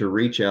to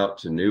reach out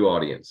to new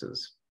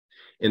audiences.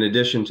 In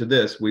addition to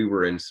this, we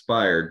were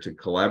inspired to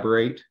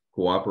collaborate,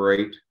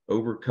 cooperate,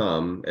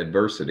 overcome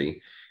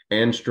adversity,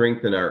 and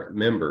strengthen our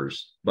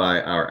members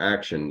by our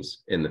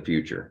actions in the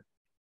future.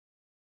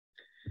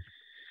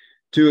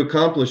 To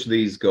accomplish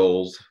these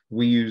goals,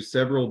 we use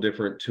several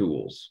different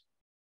tools.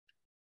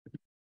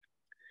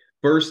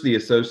 First, the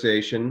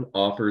association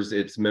offers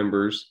its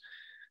members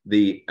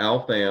the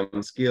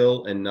ALHFAM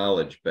Skill and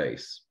Knowledge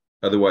Base,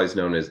 otherwise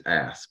known as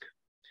ASK.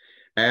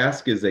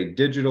 ASK is a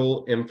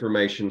digital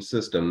information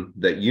system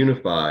that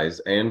unifies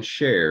and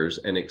shares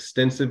an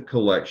extensive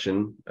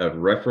collection of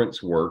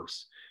reference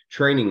works,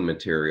 training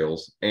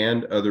materials,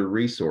 and other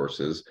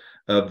resources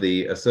of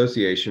the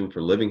Association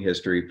for Living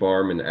History,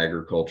 Farm, and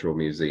Agricultural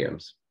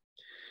Museums.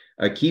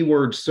 A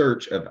keyword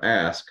search of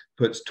ASK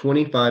puts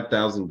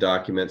 25,000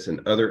 documents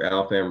and other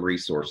ALHFAM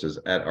resources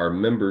at our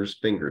members'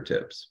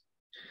 fingertips.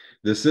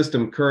 The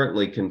system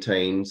currently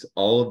contains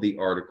all of the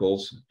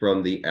articles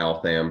from the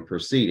ALHFAM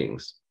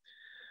proceedings,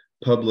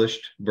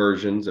 published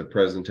versions of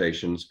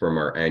presentations from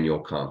our annual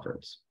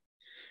conference,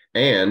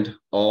 and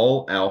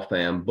all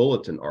ALHFAM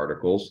bulletin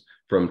articles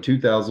from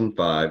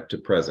 2005 to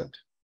present.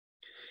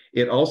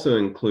 It also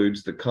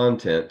includes the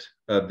content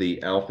of the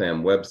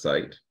ALHFAM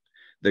website,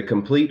 the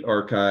complete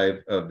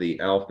archive of the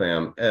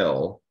ALHFAM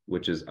L,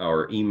 which is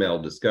our email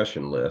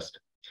discussion list,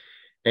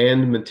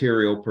 and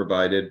material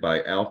provided by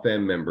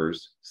ALHFAM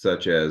members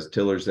such as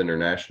Tillers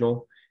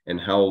International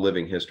and Howell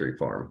Living History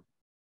Farm.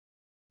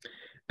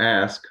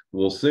 ASK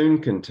will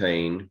soon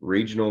contain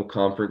regional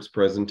conference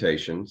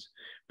presentations,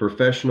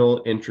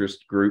 professional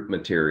interest group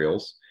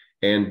materials,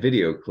 and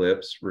video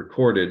clips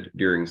recorded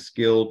during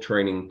skill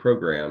training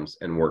programs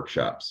and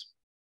workshops.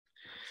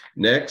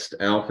 Next,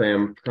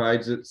 ALHFAM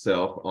prides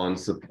itself on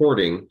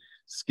supporting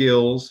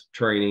skills,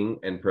 training,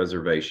 and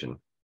preservation.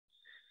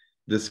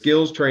 The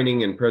Skills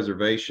Training and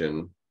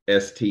Preservation,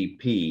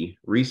 STP,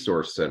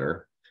 Resource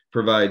Center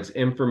provides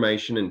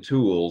information and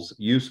tools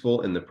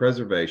useful in the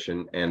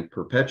preservation and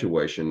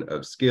perpetuation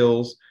of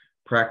skills,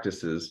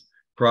 practices,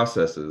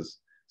 processes,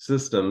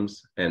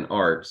 systems, and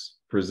arts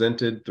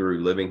presented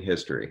through living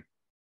history.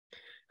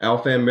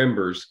 ALHFAM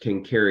members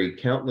can carry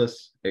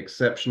countless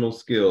exceptional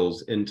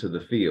skills into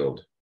the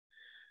field,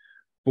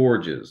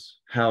 forges,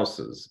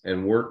 houses,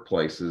 and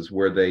workplaces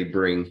where they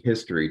bring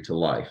history to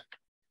life.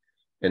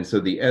 And so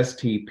the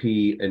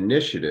STP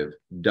initiative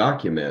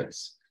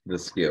documents the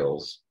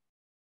skills,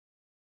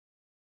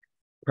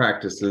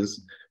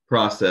 practices,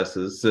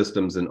 processes,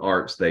 systems, and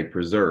arts they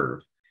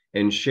preserve,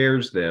 and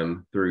shares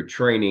them through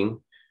training,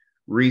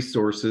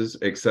 resources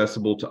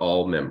accessible to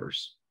all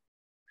members.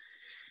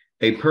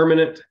 A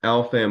permanent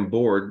ALHFAM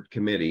board,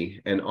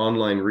 committee, and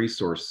online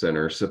resource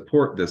center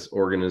support this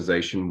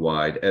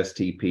organization-wide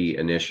STP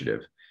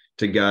initiative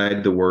to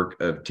guide the work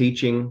of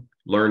teaching,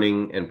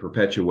 learning, and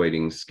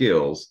perpetuating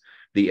skills.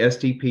 The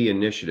STP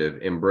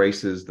initiative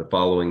embraces the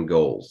following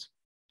goals: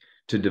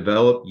 to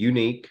develop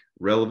unique,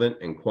 relevant,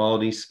 and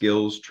quality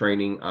skills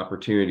training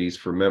opportunities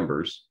for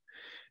members,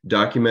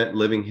 document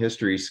living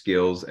history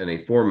skills in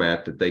a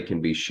format that they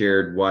can be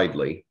shared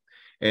widely,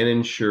 and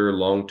ensure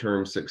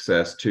long-term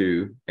success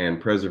to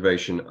and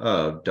preservation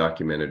of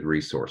documented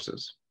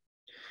resources.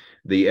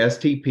 The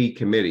STP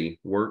committee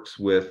works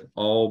with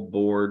all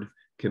board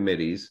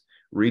committees,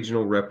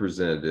 regional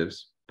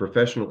representatives,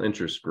 professional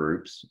interest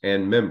groups,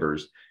 and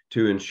members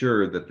to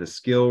ensure that the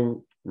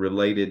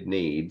skill-related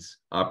needs,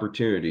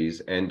 opportunities,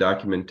 and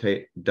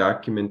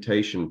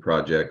documentation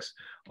projects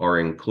are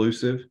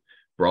inclusive,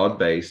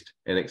 broad-based,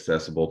 and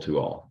accessible to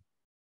all.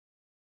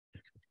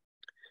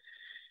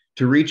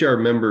 To reach our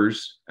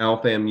members,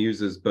 ALHFAM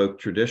uses both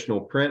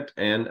traditional print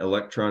and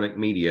electronic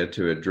media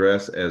to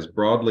address as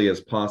broadly as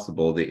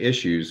possible the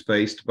issues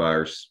faced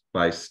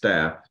by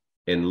staff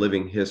in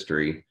living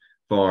history,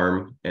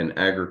 farm, and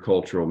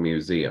agricultural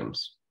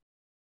museums.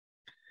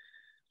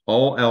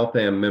 All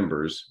ALHFAM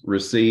members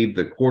receive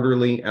the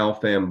quarterly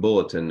ALHFAM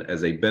bulletin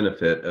as a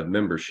benefit of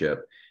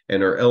membership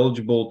and are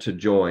eligible to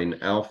join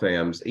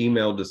ALHFAM's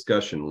email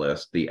discussion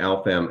list, the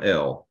ALHFAM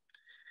L.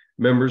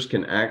 Members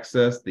can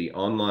access the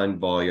online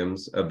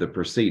volumes of the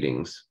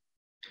proceedings.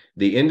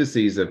 The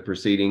indices of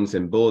proceedings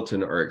and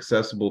bulletin are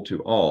accessible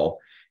to all,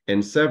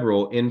 and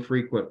several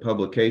infrequent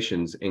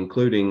publications,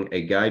 including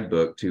a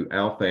guidebook to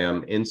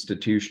ALHFAM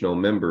institutional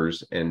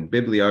members and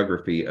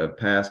bibliography of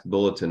past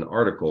bulletin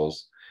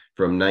articles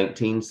from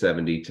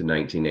 1970 to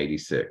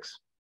 1986.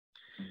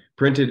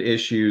 Printed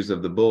issues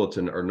of the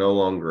bulletin are no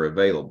longer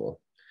available,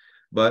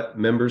 but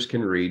members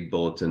can read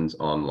bulletins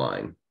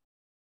online.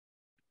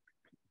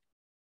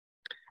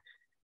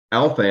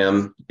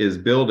 ALHFAM is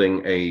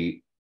building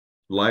a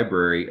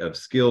library of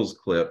skills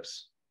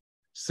clips,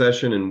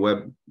 session and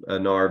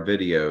webinar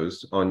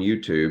videos on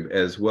YouTube,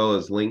 as well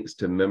as links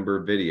to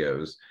member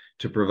videos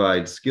to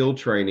provide skill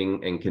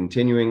training and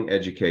continuing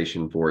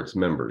education for its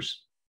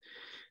members.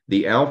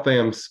 The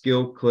ALHFAM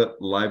Skill Clip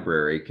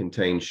Library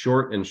contains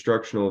short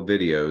instructional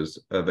videos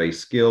of a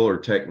skill or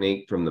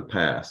technique from the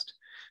past.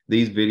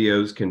 These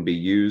videos can be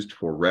used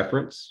for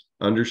reference,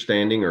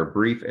 understanding, or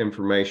brief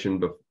information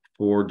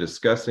before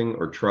discussing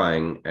or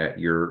trying at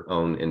your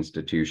own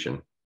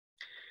institution.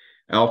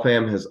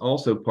 ALHFAM has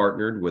also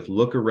partnered with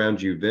Look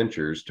Around You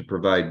Ventures to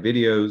provide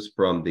videos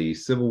from the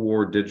Civil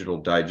War Digital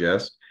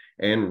Digest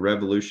and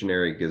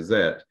Revolutionary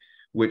Gazette,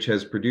 which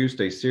has produced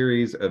a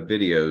series of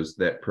videos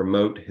that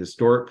promote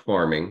historic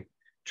farming,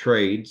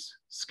 trades,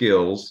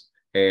 skills,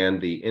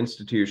 and the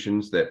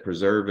institutions that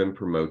preserve and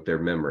promote their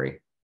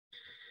memory.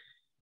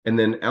 And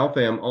then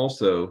ALHFAM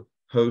also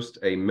hosts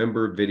a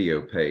member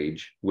video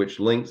page, which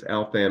links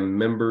ALHFAM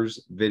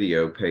members'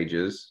 video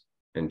pages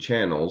and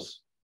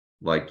channels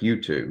like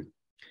YouTube.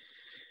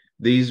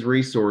 These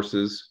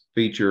resources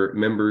feature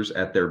members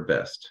at their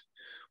best,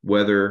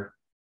 whether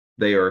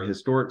they are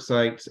historic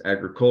sites,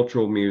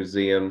 agricultural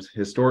museums,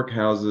 historic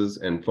houses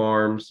and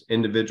farms,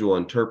 individual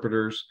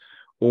interpreters,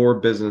 or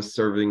business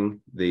serving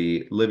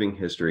the living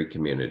history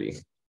community.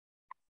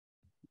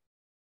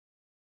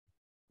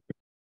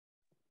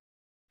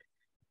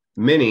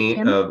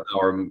 Many of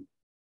our,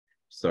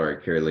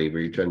 sorry, Carrie Lee, were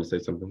you trying to say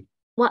something?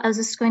 Well, I was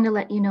just going to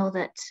let you know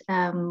that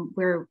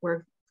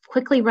we're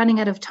quickly running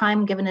out of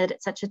time, given that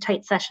it's such a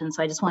tight session.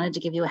 So I just wanted to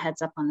give you a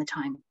heads up on the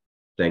time.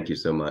 Thank you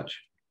so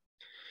much.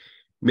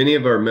 Many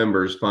of our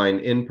members find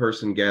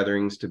in-person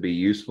gatherings to be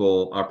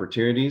useful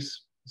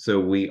opportunities. So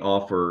we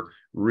offer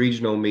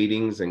regional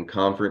meetings and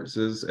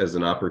conferences as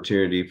an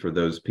opportunity for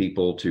those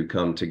people to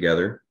come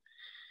together.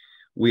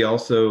 We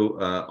also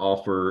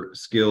offer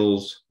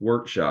skills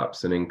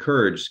workshops and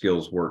encourage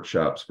skills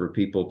workshops for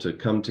people to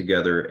come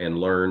together and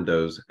learn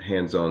those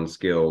hands-on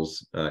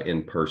skills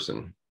in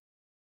person.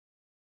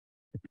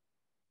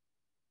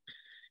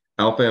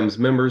 ALHFAM's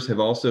members have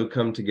also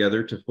come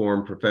together to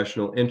form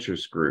professional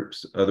interest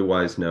groups,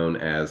 otherwise known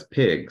as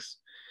PIGs.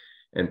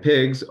 And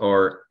PIGs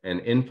are an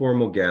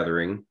informal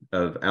gathering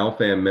of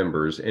ALHFAM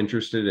members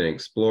interested in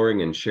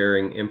exploring and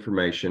sharing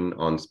information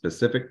on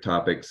specific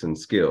topics and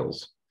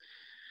skills.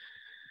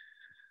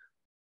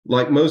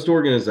 Like most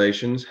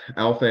organizations,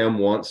 ALHFAM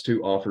wants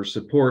to offer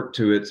support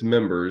to its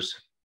members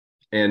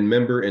and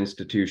member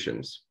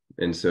institutions.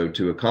 And so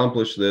to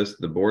accomplish this,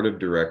 the board of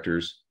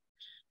directors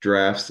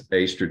drafts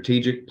a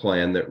strategic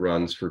plan that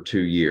runs for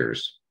 2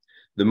 years.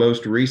 The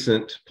most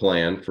recent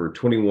plan for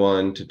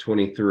 21 to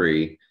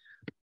 23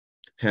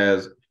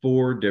 has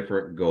 4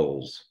 different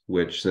goals,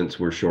 which, since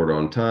we're short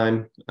on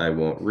time, I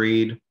won't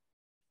read,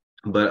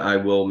 but I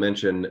will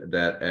mention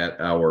that at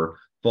our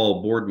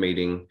fall board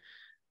meeting,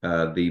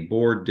 the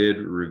board did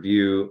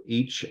review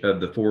each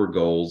of the 4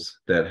 goals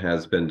that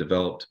has been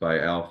developed by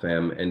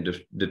ALHFAM and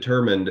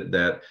determined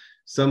that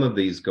some of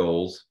these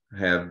goals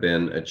have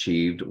been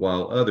achieved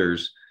while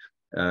others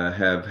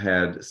have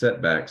had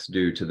setbacks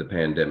due to the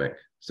pandemic.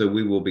 So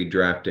we will be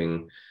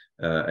drafting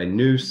a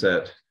new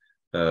set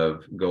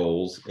of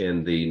goals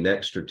in the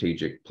next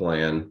strategic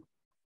plan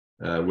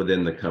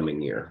within the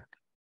coming year.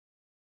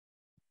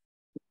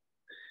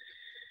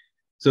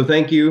 So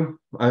thank you.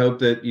 I hope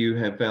that you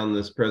have found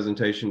this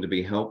presentation to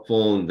be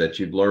helpful and that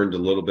you've learned a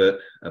little bit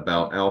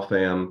about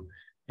ALHFAM,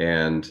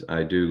 and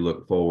I do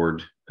look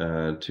forward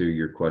to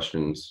your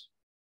questions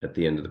at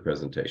the end of the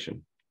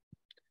presentation.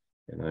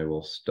 And I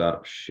will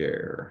stop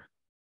share.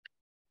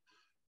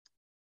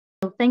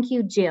 Thank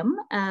you, Jim,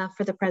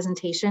 for the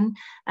presentation.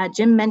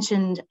 Jim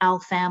mentioned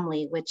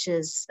ALFamily, which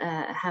is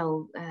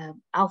how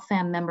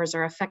ALHFAM members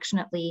are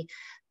affectionately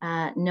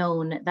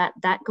known.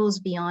 That goes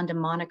beyond a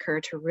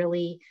moniker to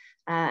really,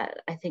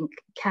 I think,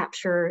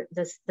 capture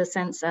the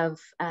sense of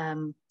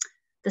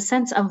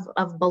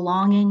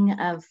belonging,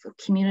 of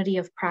community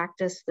of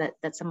practice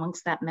that's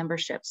amongst that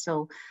membership.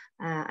 So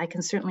I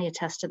can certainly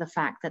attest to the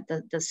fact that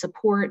the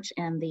support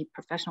and the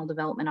professional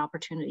development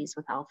opportunities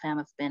with ALHFAM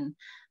have been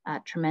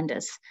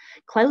tremendous.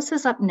 Klaus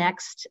is up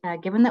next.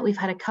 Given that we've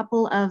had a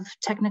couple of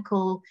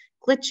technical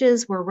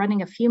glitches, we're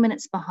running a few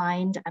minutes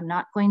behind. I'm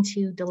not going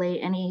to delay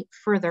any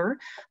further.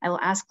 I will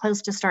ask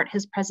Klaus to start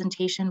his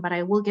presentation, but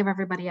I will give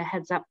everybody a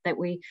heads up that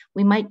we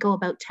might go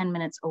about 10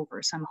 minutes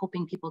over. So I'm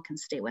hoping people can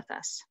stay with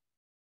us.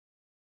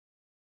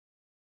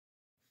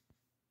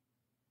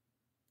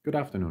 Good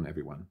afternoon,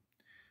 everyone.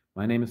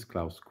 My name is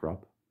Klaus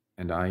Kropp,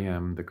 and I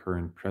am the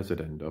current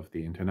president of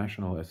the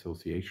International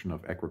Association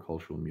of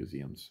Agricultural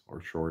Museums, or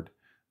short,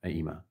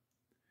 AIMA.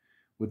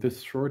 With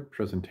this short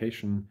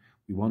presentation,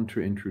 we want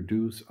to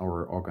introduce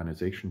our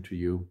organization to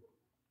you,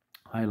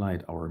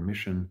 highlight our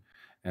mission,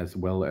 as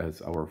well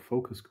as our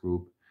focus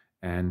group,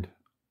 and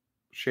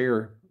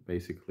share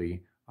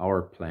basically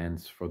our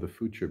plans for the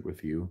future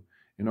with you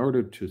in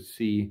order to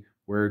see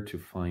where to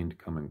find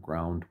common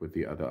ground with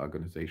the other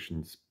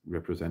organizations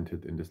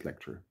represented in this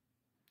lecture.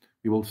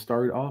 We will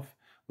start off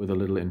with a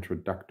little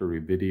introductory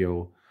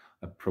video,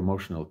 a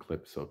promotional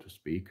clip, so to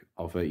speak,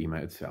 of AIMA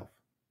itself.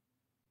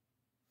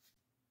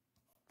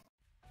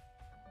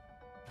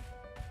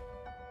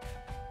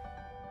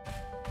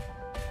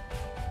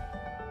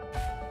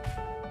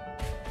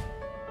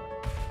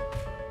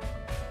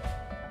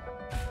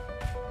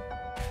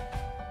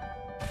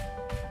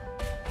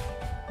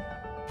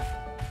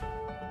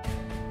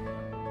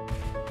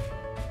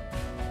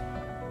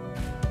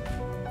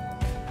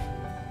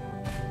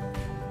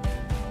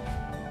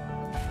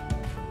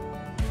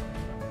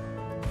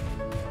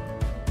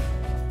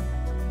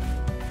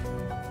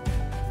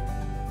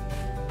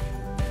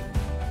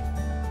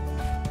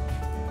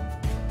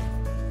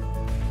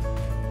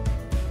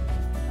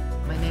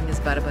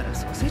 Barbara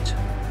Sosic.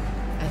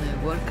 and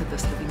I work at the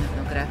Slovene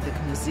Ethnographic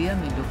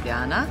Museum in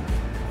Ljubljana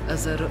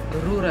as a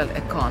rural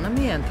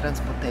economy and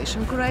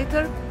transportation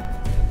curator.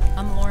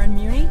 I'm Lauren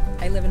Muni.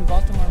 I live in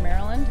Baltimore,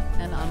 Maryland,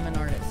 and I'm an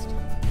artist.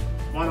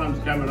 My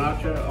name's Cameron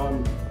Archer.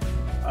 I'm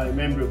a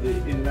member of the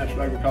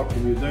International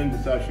Agricultural Museums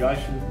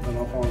Association, and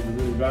I find it a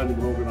really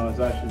valuable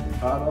organisation to be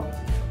part of.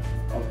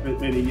 I've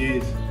spent many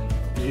years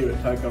here at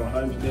Tokara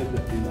Homestead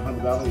in the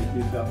Hunter Valley of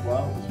New South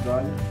Wales,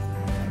 Australia.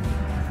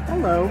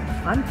 Hello,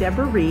 I'm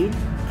Deborah Reed,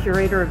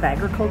 Curator of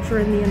Agriculture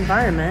and the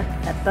Environment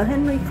at the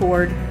Henry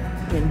Ford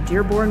in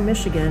Dearborn,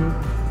 Michigan,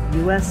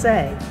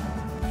 USA.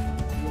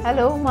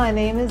 Hello, my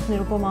name is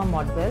Nirupama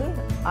Modwell.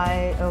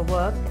 I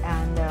work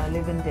and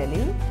live in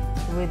Delhi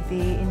with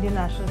the Indian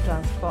National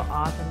Trust for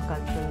Art and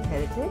Cultural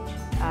Heritage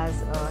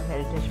as a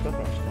heritage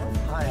professional.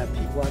 Hi, I'm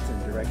Pete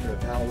Watson, Director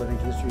of Howell Living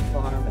History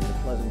Farm in the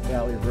Pleasant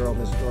Valley Rural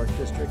Historic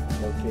District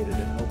located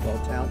in Hopewell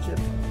Township,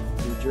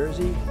 New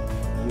Jersey,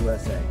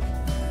 USA.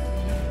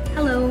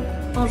 Hello,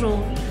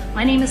 bonjour.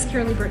 My name is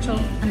Carolee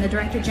Birchall. I'm the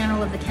Director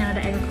General of the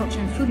Canada Agriculture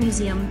and Food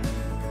Museum.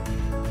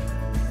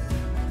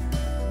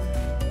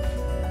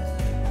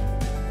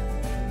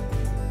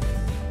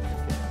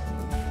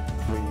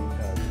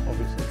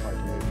 Obviously try to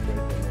move a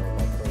great deal more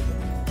of our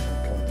programming and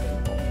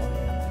content online.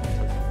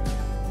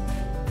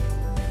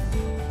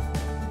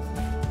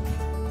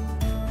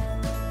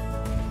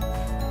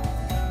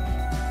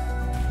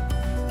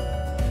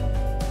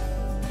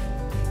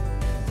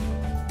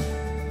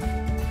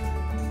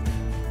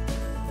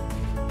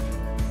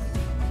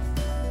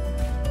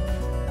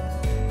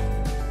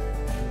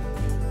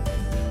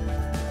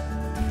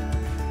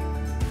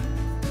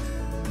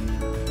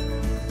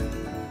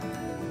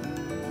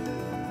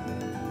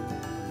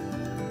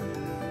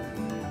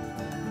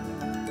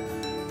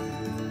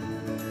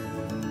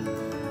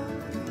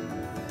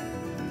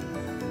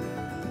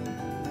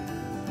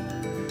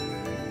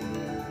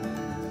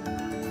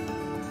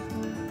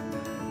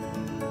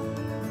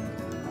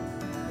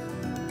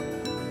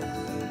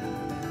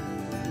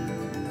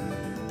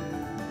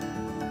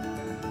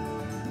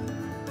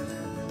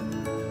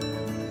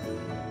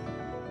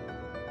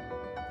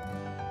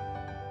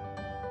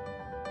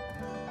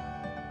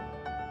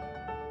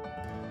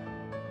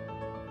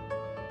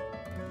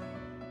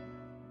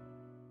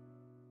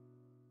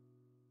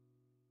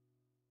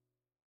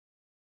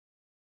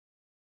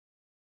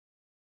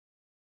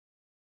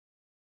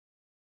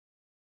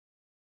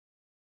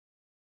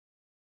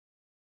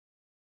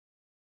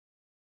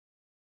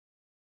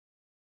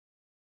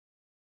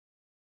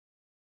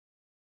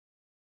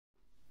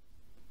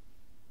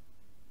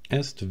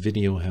 As the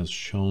video has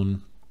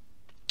shown,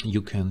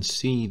 you can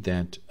see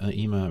that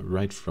AIMA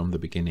right from the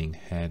beginning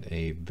had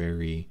a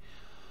very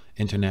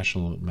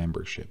international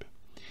membership,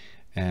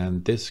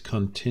 and this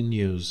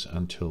continues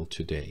until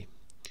today.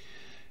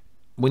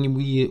 When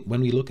we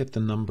look at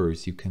the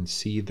numbers, you can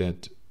see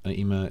that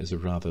AIMA is a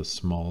rather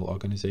small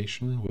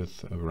organization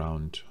with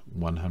around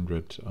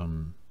 100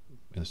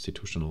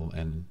 institutional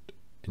and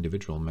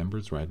individual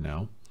members right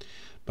now.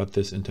 But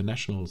this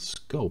international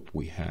scope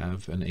we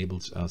have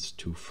enables us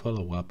to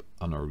follow up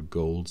on our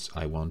goals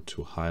I want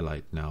to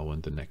highlight now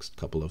in the next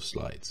couple of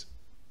slides.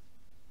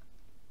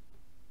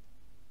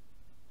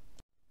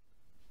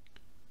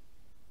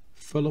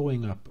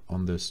 Following up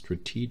on the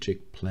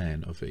strategic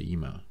plan of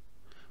AIMA,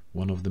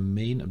 one of the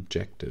main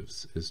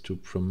objectives is to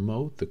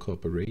promote the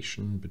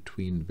cooperation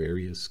between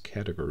various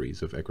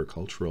categories of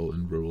agricultural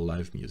and rural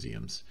life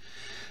museums,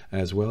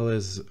 as well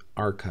as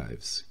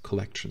archives,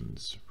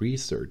 collections,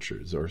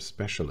 researchers or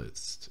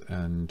specialists,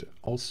 and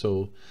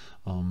also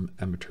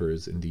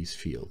amateurs in these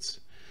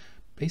fields.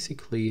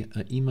 Basically,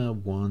 AIMA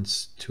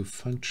wants to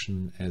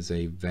function as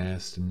a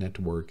vast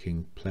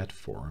networking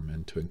platform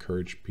and to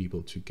encourage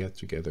people to get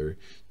together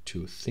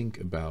to think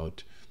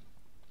about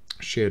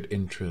shared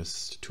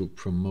interests, to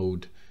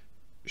promote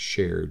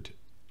shared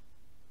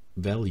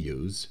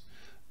values,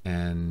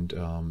 and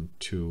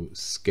to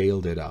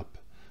scale it up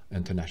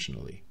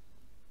internationally.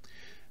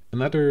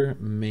 Another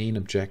main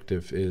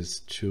objective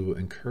is to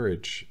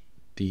encourage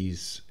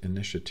these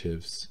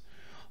initiatives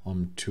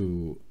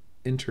to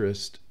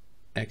interest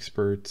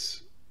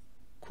experts,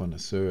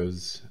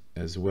 connoisseurs,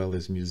 as well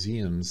as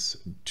museums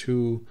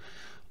to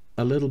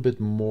a little bit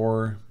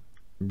more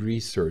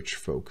research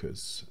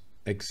focus,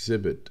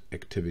 exhibit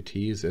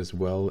activities, as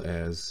well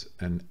as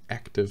an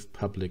active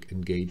public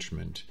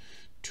engagement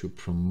to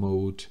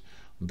promote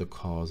the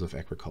cause of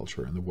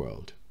agriculture in the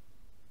world.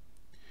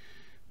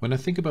 When I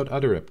think about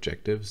other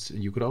objectives,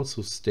 you could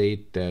also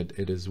state that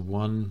it is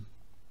one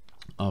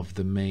of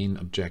the main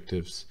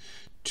objectives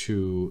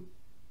to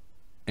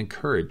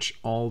encourage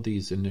all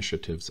these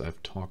initiatives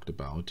I've talked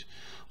about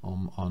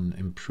on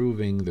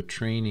improving the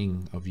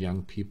training of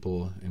young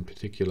people, in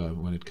particular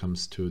when it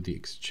comes to the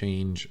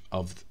exchange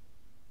of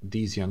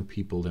these young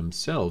people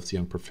themselves,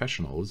 young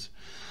professionals,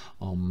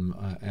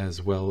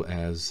 as well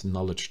as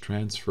knowledge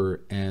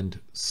transfer and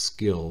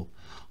skill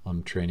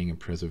training and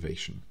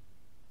preservation.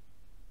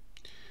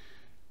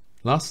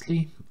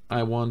 Lastly,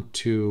 I want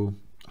to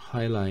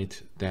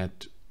highlight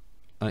that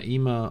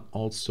AIMA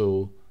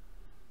also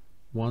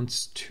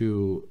wants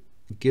to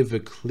give a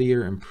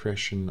clear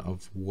impression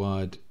of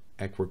what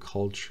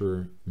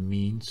agriculture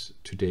means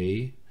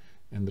today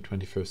in the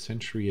 21st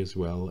century as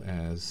well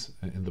as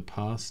in the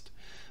past,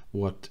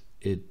 what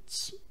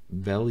its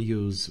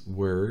values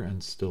were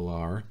and still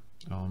are,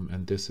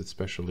 and this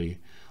especially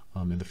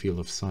in the field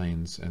of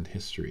science and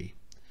history.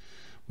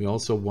 We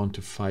also want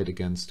to fight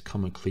against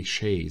common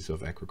cliches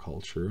of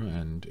agriculture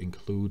and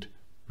include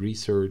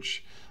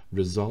research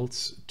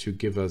results to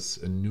give us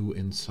a new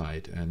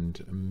insight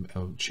and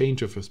a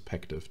change of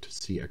perspective to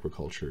see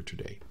agriculture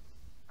today.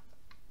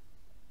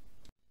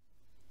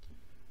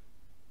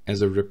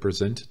 As a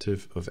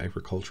representative of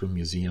agricultural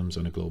museums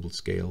on a global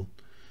scale,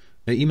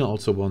 AIMA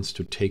also wants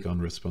to take on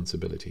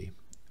responsibility.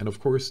 And of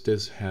course,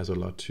 this has a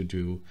lot to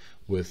do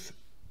with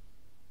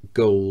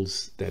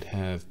goals that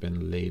have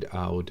been laid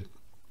out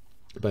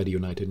by the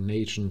United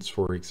Nations.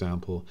 For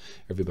example,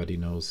 everybody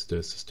knows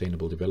the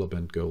Sustainable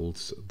Development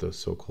Goals, the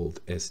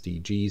so-called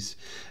SDGs,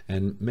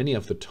 and many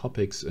of the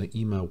topics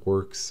AIMA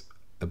works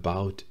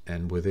about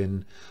and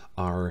within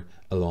are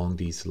along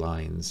these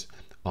lines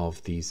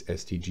of these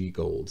SDG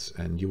goals.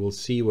 And you will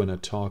see when I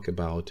talk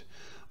about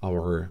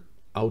our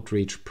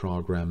outreach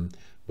program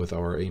with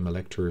our AIMA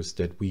lectures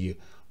that we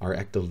are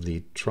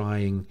actively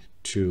trying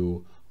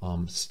to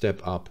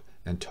step up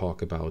and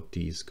talk about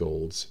these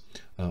goals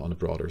on a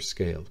broader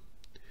scale.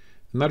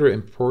 Another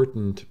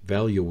important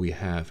value we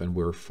have, and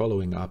we're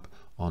following up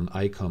on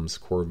ICOM's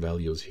core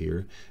values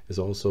here, is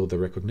also the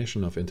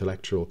recognition of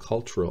intellectual,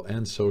 cultural,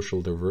 and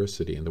social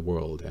diversity in the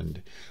world.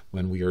 And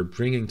when we are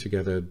bringing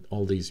together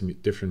all these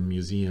different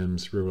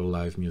museums, rural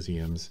life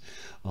museums,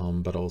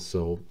 but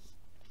also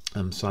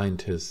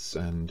scientists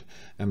and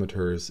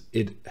amateurs,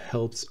 it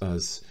helps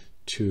us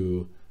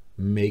to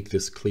make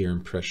this clear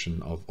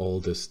impression of all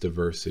this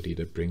diversity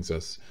that brings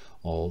us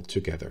all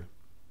together.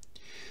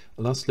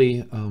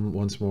 Lastly,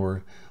 once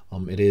more,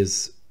 it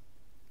is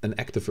an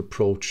active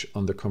approach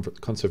on the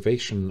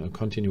conservation,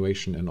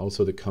 continuation, and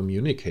also the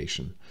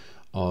communication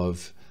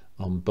of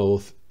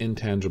both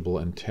intangible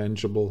and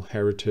tangible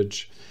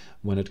heritage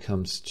when it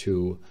comes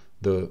to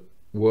the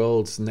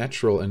world's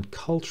natural and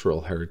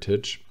cultural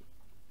heritage,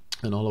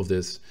 and all of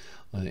this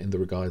in the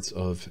regards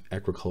of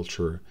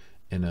agriculture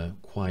in a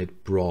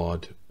quite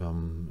broad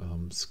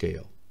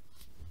scale.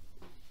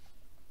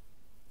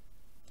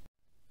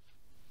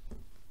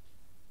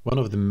 One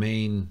of the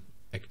main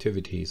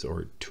activities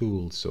or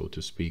tools, so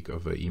to speak,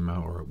 of AIMA,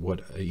 or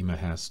what AIMA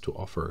has to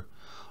offer,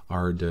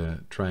 are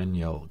the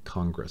triennial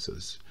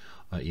congresses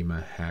AIMA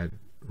had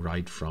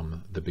right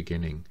from the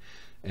beginning.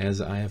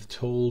 As I have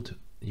told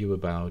you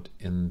about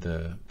in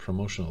the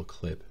promotional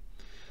clip,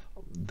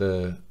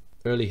 the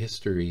early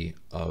history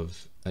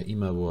of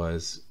AIMA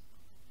was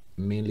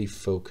mainly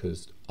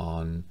focused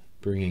on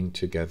bringing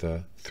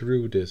together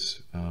through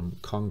this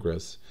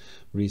Congress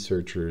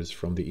researchers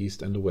from the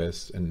East and the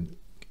West, and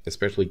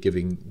especially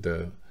giving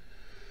the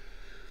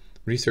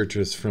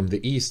researchers from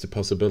the East the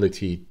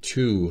possibility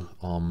to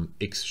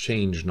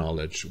exchange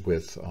knowledge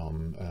with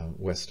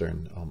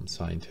Western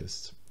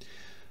scientists.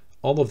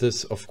 All of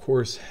this, of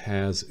course,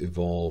 has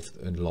evolved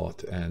a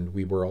lot, and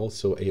we were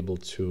also able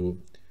to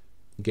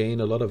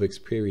gain a lot of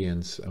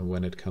experience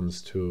when it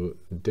comes to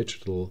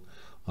digital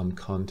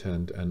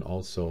content, and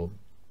also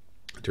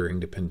during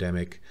the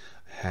pandemic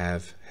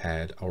have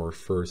had our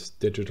first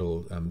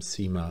digital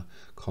CIMA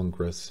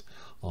Congress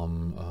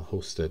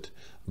hosted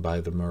by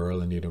the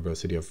Maryland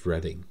University of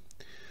Reading.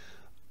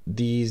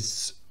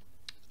 These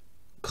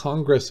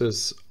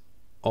congresses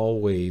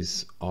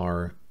always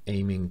are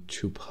aiming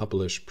to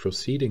publish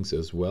proceedings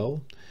as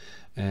well,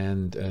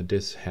 and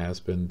this has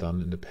been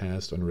done in the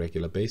past on a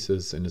regular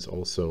basis and is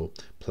also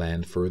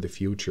planned for the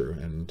future.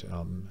 And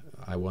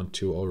I want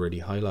to already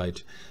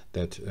highlight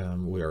that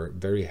we are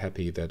very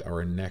happy that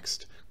our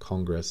next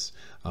Congress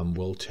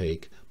will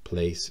take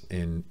place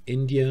in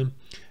India,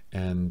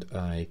 and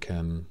I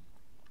can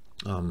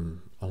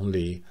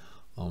only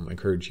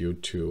encourage you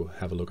to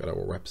have a look at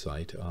our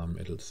website.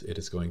 It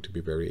is going to be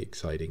very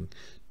exciting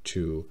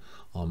to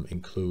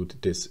include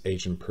this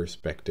Asian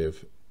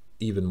perspective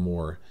even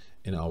more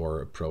in our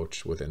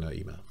approach within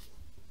AIMA.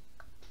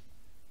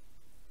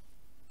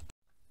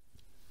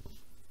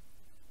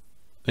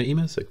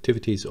 AIMA's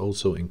activities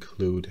also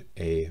include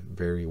a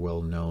very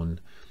well-known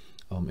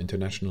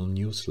international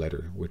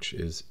newsletter, which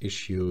is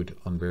issued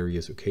on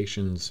various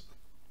occasions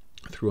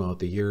throughout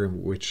the year,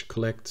 which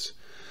collects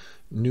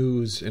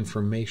news,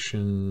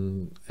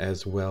 information,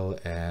 as well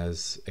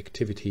as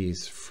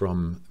activities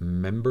from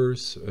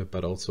members,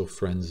 but also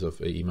friends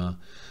of AIMA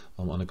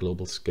on a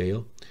global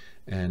scale.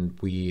 And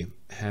we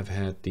have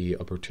had the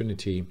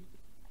opportunity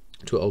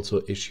to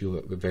also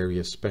issue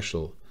various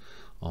special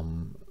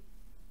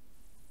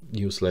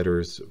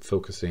newsletters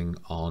focusing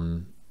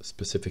on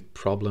specific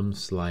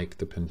problems like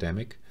the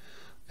pandemic.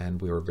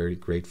 And we are very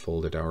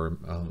grateful that our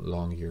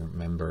long-year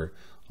member,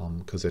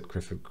 Cosette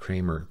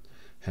Griffith-Kramer,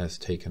 has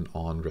taken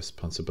on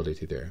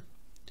responsibility there.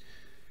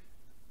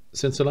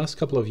 Since the last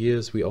couple of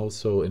years, we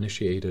also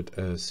initiated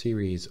a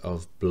series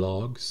of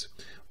blogs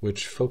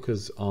which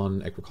focus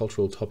on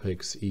agricultural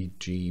topics,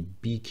 e.g.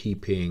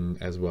 beekeeping,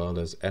 as well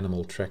as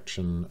animal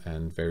traction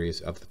and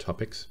various other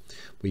topics.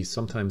 We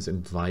sometimes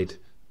invite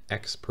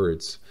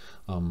experts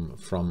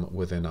from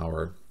within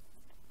our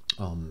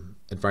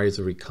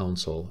advisory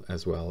council,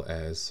 as well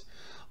as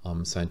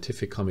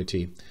scientific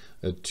committee,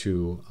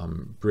 to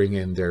bring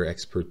in their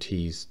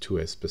expertise to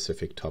a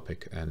specific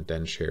topic and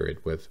then share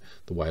it with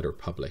the wider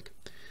public.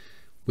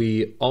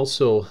 We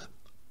also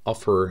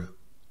offer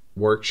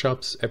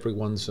workshops every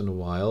once in a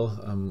while.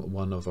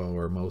 One of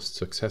our most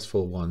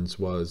successful ones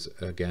was,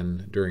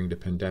 again, during the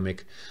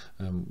pandemic,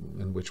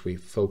 in which we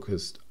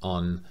focused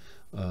on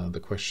the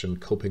question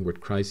coping with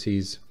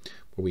crises,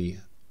 where we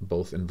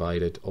both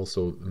invited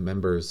also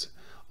members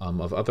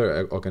of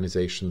other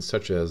organizations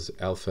such as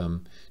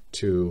ALHFAM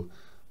to,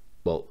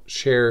 well,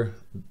 share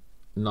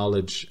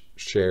knowledge,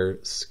 share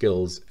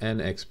skills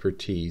and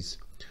expertise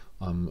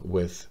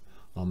with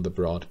the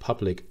broad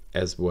public,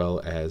 as well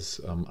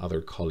as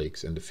other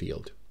colleagues in the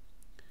field.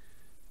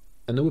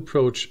 A new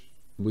approach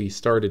we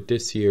started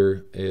this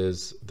year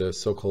is the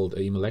so-called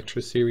AIMA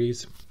Lecture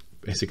series.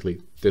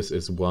 Basically, this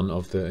is one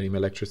of the AIMA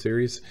Lecture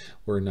series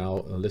we're now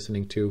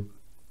listening to,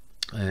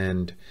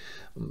 and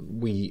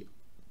we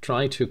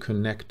try to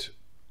connect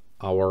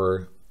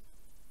our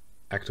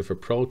active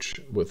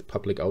approach with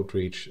public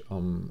outreach,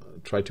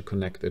 try to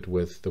connect it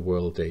with the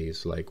World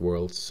Days like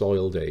World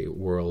Soil Day,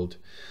 World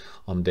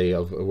Day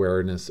of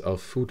Awareness of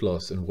Food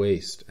Loss and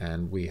Waste,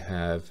 and we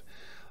have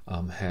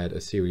had a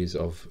series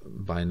of,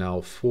 by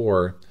now,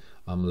 4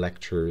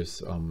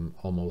 lectures,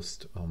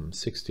 almost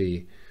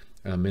 60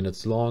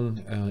 minutes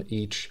long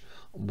each,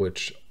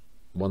 which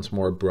once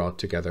more brought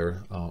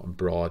together a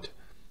broad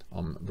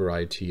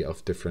variety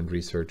of different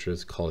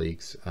researchers,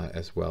 colleagues,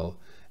 as well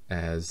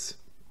as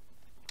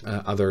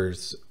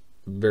others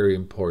very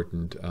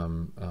important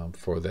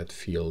for that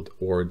field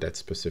or that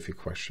specific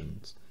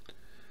questions.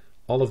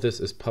 All of this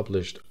is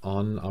published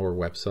on our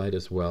website,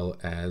 as well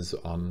as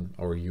on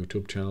our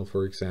YouTube channel,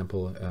 for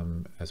example,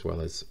 as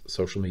well as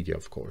social media,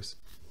 of course.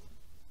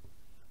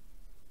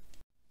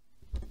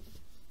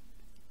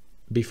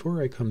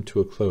 Before I come to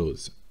a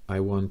close,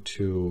 I want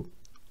to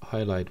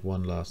highlight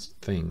one last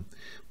thing,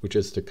 which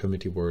is the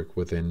committee work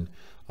within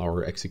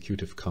our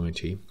executive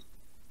committee.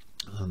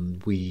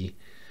 We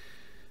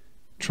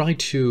try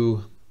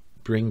to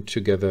bring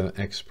together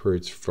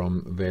experts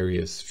from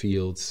various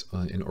fields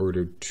in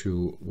order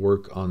to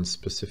work on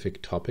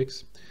specific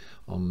topics,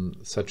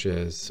 such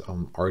as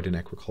art and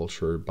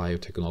agriculture,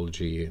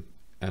 biotechnology,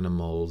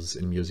 animals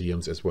in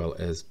museums, as well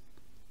as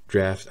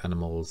draft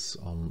animals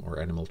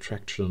or animal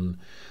traction.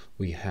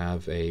 We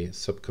have a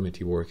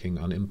subcommittee working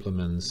on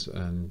implements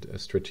and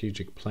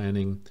strategic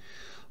planning.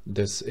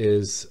 This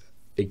is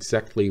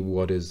exactly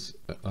what is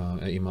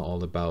AIMA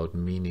all about,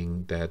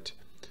 meaning that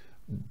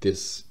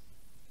this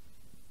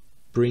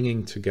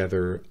bringing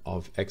together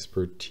of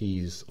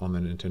expertise on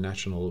an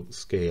international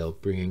scale,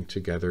 bringing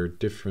together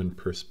different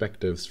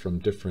perspectives from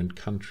different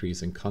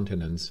countries and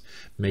continents,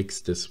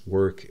 makes this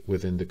work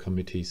within the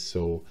committee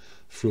so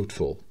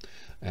fruitful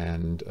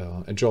and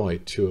a joy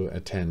to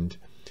attend.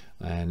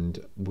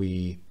 And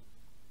when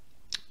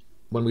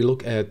we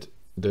look at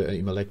the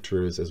AIMA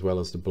lectures, as well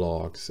as the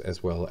blogs,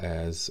 as well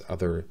as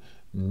other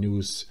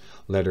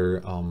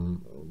newsletter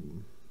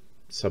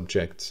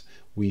subjects,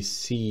 we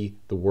see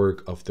the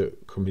work of the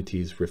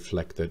committees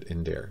reflected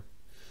in there.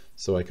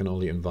 So I can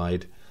only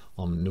invite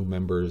new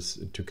members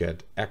to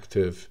get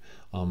active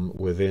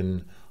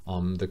within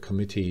the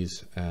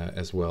committees,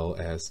 as well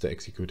as the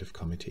executive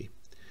committee.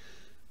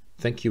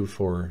 Thank you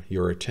for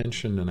your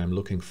attention, and I'm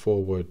looking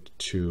forward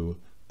to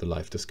the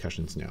live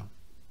discussions now.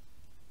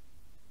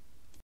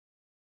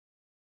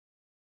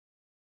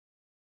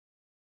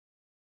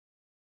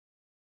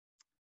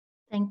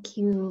 Thank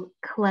you,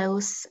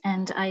 Klaus.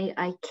 And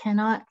I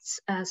cannot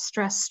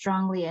stress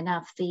strongly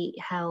enough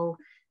how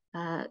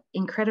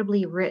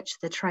incredibly rich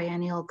the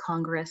Triennial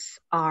Congress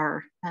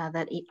are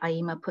that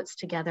AIMA puts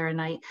together.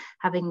 And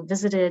having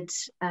visited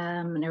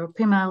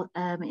Nirupima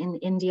in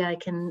India, I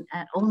can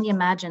only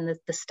imagine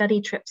that the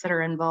study trips that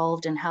are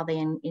involved and how they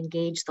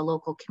engage the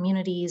local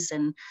communities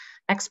and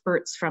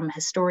experts, from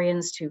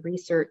historians to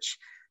research.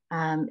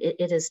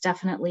 It is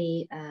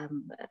definitely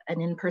an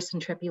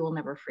in-person trip you will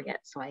never forget.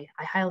 So I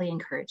highly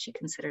encourage you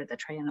consider the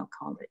Triennial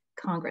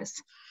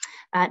Congress.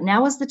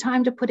 Now is the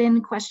time to put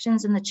in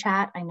questions in the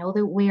chat. I know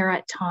that we are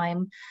at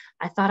time.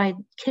 I thought I'd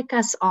kick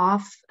us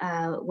off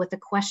with a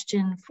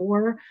question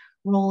for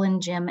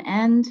Roland, Jim,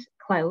 and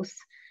Klaus.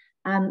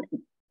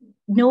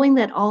 Knowing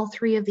that all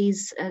 3 of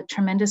these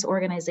tremendous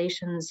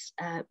organizations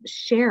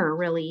share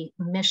really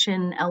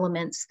mission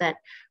elements that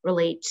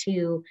relate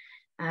to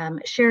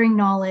sharing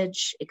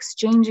knowledge,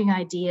 exchanging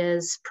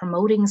ideas,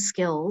 promoting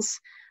skills.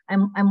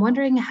 I'm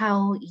wondering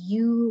how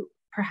you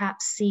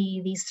perhaps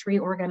see these 3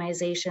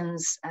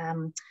 organizations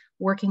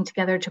working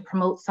together to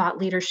promote thought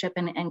leadership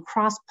and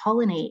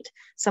cross-pollinate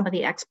some of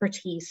the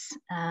expertise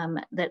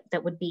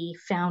that would be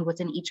found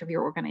within each of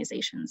your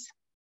organizations.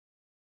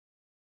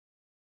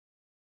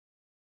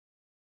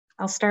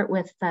 I'll start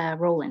with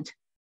Roland.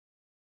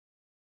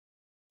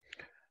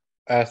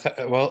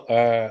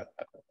 Thank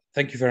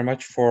you very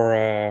much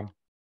for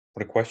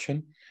the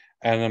question.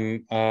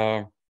 And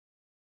I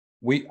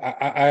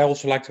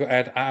also like to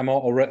add, I'm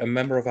already a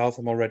member of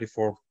ALHFAM already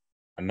for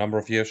a number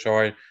of years,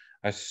 so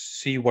I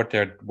see what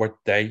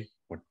they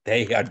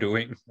are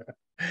doing.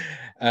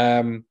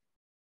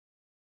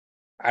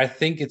 I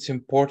think it's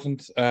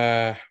important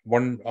on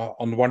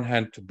the one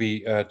hand to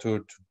be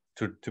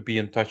to be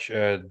in touch,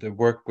 to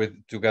work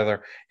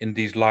together in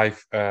these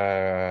live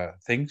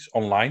things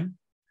online.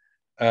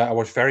 I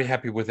was very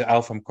happy with the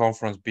ALHFAM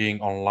conference being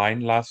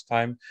online last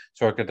time,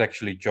 so I could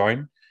actually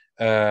join.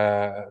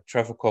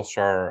 Travel costs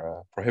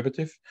are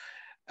prohibitive.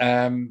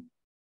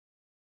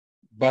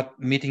 But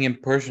meeting in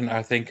person,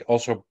 I think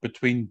also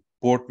between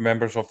board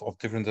members of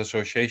different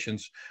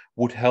associations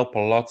would help a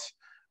lot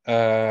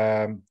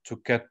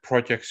to get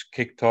projects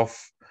kicked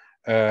off,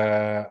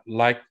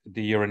 like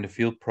the Year in the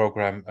Field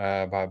program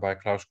by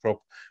Klaus Kropp,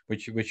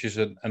 which is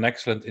an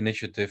excellent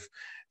initiative.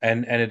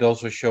 And it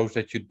also shows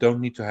that you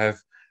don't need to have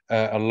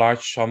a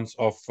large sums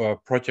of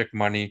project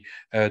money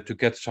to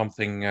get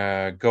something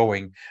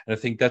going. And I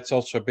think that's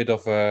also a bit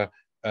of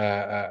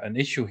an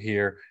issue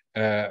here.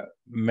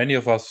 Many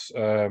of us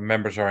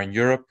members are in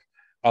Europe,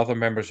 other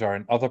members are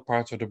in other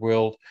parts of the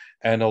world,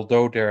 and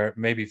although there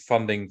may be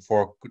funding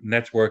for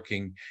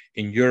networking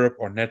in Europe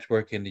or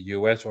networking in the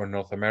US or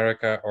North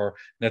America or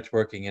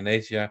networking in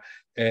Asia,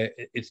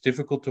 it's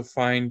difficult to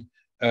find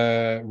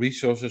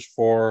resources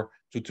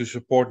to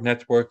support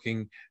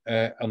networking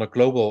on a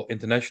global,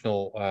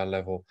 international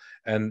level,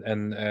 and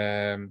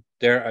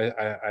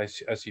there I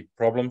see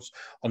problems.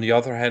 On the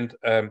other hand,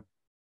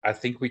 I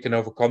think we can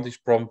overcome these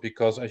problems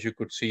because, as you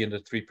could see in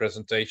the 3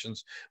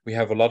 presentations, we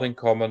have a lot in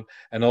common,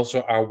 and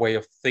also our way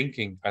of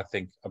thinking, I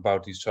think,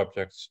 about these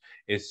subjects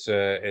is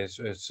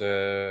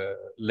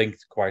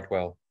linked quite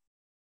well.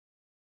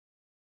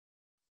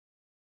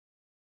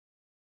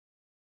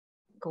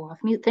 Go off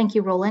mute. Thank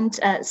you, Roland.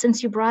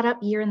 Since you brought up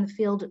Year in the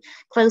Field,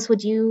 Klaus,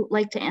 would you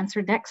like to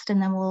answer next,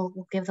 and then we'll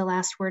give the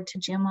last word to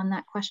Jim on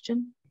that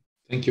question?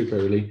 Thank you,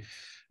 Carolee.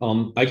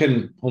 I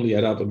can only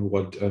add up on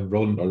what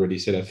Roland already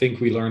said. I think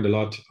we learned a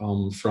lot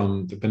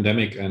from the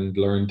pandemic and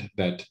learned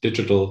that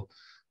digital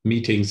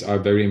meetings are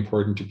very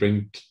important to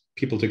bring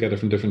people together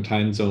from different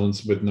time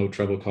zones with no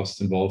travel costs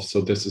involved.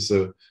 So this is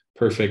a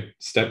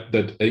perfect step.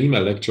 That AIMA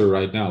lecture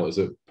right now is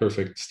a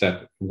perfect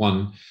step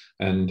 1.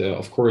 And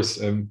of course,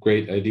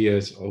 great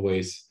ideas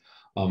always,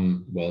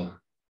 well,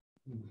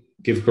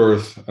 give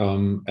birth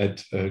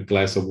at a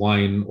glass of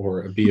wine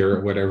or a beer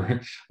or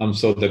whatever.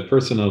 So the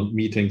personal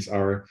meetings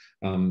are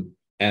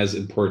as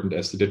important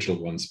as the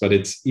digital ones, but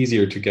it's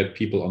easier to get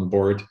people on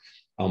board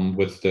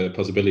with the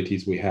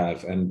possibilities we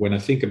have. And when I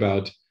think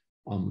about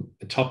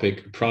a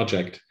topic, a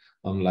project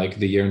like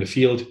the Year in the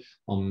Field,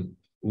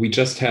 we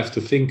just have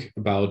to think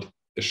about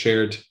a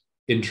shared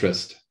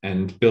interest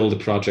and build a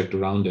project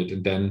around it,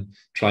 and then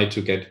try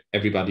to get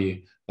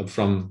everybody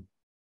from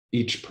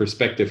each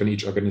perspective and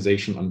each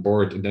organization on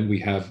board. And then we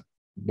have,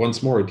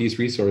 once more, these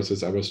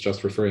resources I was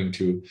just referring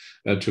to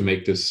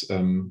make this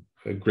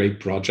a great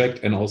project,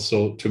 and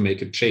also to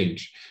make a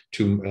change,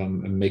 to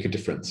make a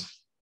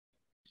difference.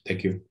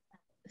 Thank you.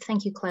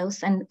 Thank you,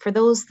 Klaus. And for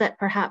those that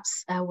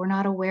perhaps were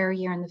not aware,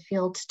 Year in the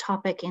Field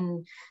topic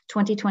in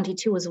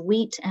 2022 was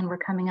wheat, and we're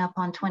coming up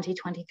on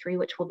 2023,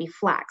 which will be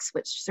flax,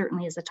 which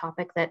certainly is a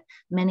topic that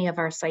many of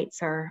our sites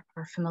are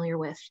familiar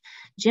with.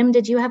 Jim,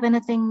 did you have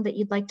anything that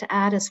you'd like to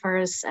add as far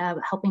as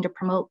helping to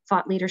promote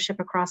thought leadership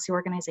across the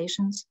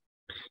organizations?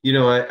 You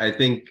know, I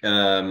think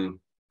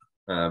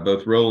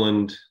both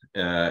Roland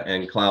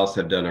and Klaus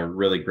have done a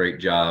really great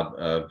job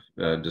of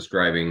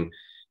describing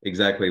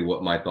exactly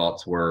what my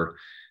thoughts were.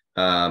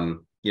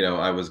 You know,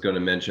 I was going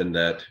to mention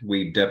that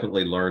we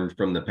definitely learned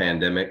from the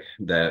pandemic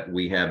that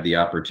we have the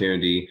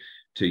opportunity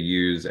to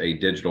use a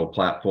digital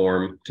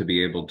platform to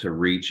be able to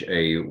reach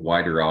a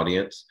wider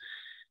audience.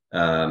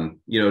 You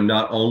know,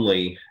 not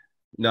only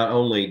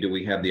do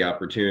we have the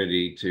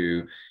opportunity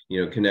to,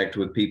 you know, connect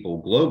with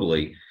people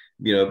globally,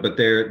 you know, but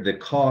the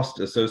cost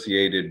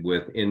associated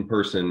with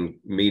in-person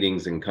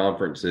meetings and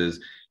conferences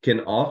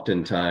can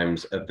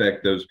oftentimes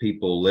affect those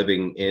people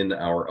living in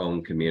our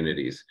own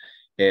communities.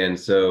 And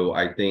so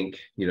I think,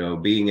 you know,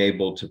 being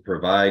able to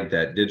provide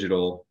that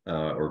digital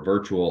or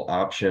virtual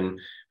option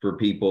for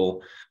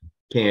people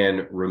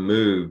can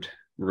remove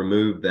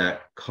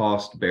that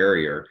cost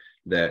barrier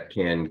that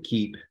can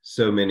keep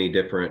so many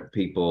different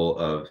people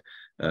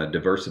of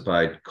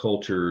diversified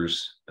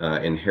cultures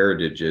and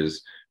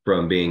heritages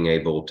from being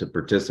able to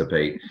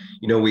participate.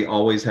 You know, we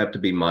always have to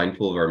be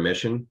mindful of our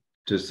mission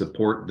to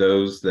support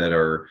those that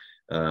are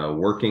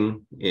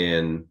working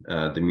in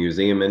the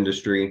museum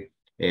industry,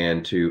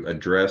 and to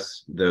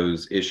address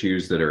those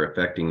issues that are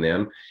affecting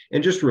them.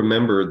 And just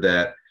remember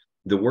that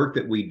the work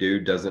that we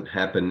do doesn't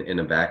happen in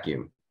a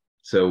vacuum.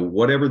 So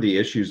whatever the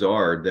issues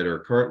are that are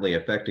currently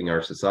affecting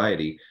our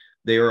society,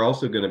 they are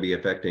also going to be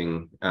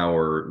affecting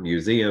our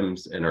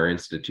museums and our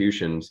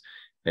institutions.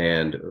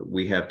 And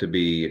we have to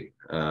be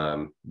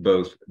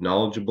both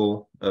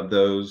knowledgeable of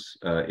those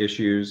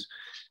issues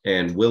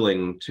and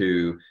willing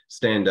to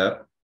stand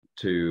up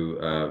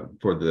to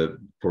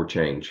for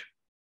change.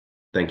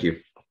 Thank you.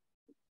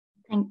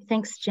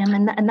 Thanks, Jim.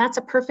 And that's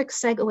a perfect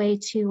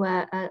segue to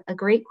a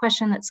great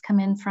question that's come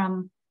in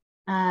from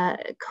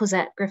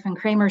Cosette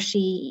Griffin-Kramer.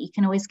 You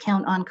can always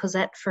count on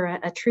Cosette for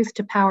a truth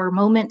to power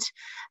moment.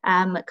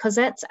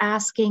 Cosette's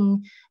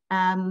asking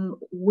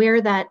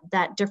where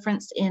that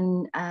difference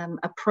in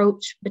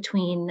approach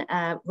between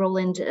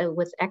Roland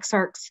with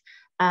EXARC's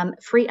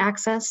free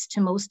access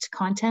to most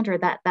content, or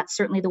that's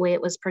certainly the way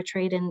it was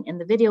portrayed in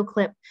the video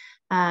clip,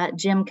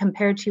 Jim,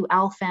 compared to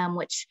ALHFAM,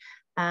 which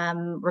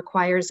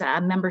requires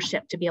a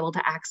membership to be able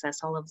to access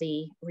all of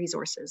the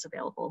resources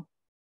available.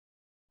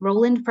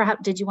 Roland,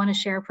 perhaps, did you want to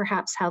share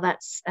perhaps how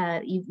that's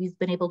you've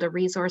been able to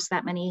resource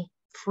that many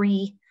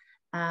free,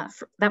 that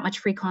much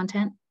free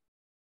content?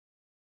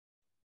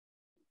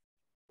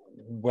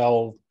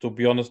 Well, to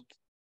be honest,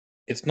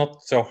 it's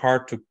not so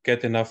hard to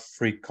get enough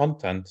free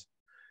content.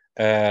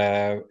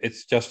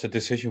 It's just a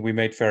decision we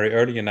made very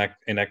early in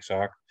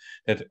EXARC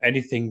that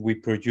anything we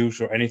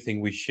produce or anything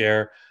we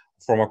share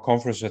from a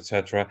conference,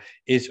 etc.,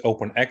 is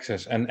open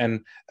access.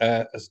 And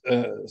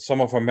some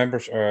of our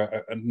members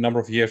a number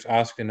of years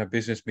asked in a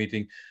business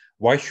meeting,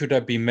 why should I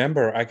be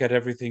member? I get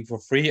everything for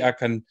free. I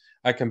can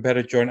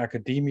better join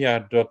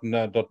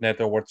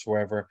academia.net or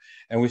whatsoever.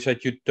 And we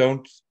said, you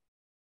don't.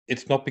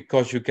 It's not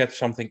because you get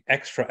something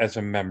extra as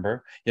a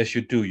member. Yes,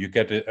 you do. You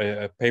get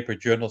a paper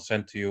journal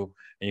sent to you,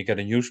 and you get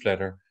a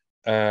newsletter.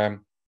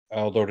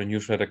 Although the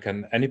newsletter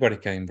anybody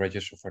can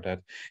register for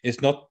that.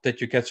 It's not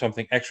that you get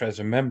something extra as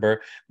a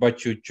member,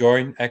 but you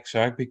join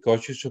EXARC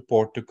because you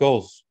support the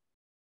goals.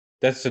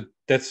 That's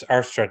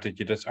our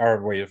strategy. That's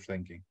our way of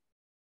thinking.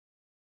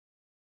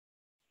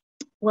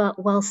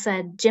 Well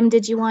said, Jim.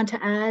 Did you want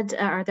to add?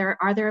 Are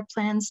there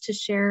plans to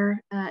share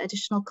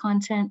additional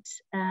content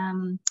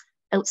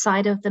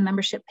outside of the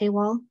membership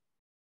paywall?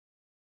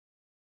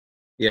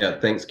 Yeah,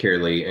 thanks,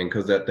 Carolee, and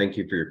Cosette, thank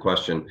you for your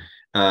question.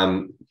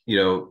 You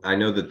know, I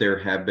know that there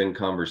have been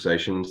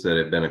conversations that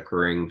have been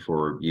occurring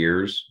for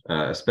years,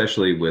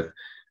 especially with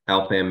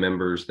ALHFAM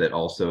members that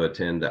also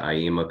attend the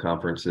AIMA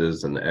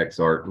conferences and the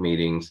EXARC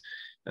meetings.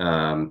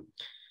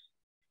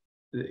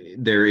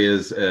 There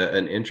is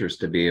an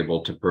interest to be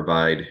able to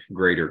provide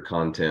greater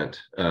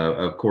content.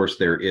 Of course,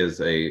 there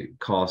is a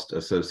cost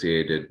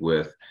associated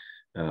with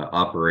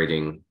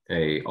operating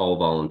a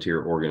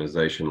all-volunteer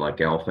organization like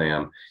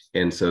ALHFAM,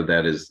 and so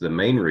that is the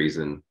main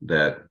reason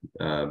that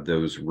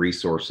those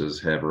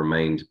resources have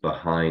remained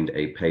behind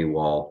a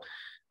paywall.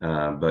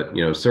 But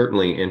you know,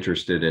 certainly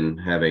interested in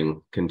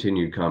having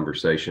continued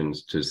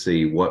conversations to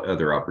see what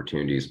other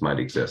opportunities might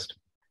exist.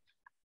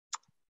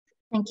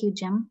 Thank you,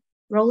 Jim.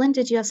 Roland,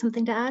 did you have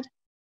something to add?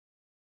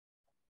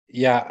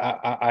 Yeah,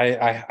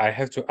 I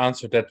have to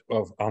answer that,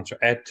 or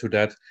add to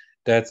that.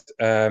 That,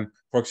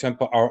 for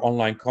example, our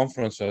online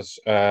conferences,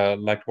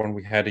 like one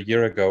we had a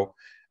year ago,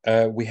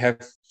 we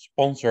have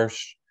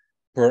sponsors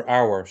per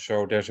hour.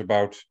 So there's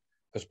about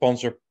a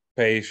sponsor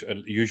pays,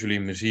 usually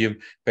a museum,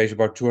 pays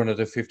about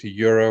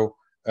 €250.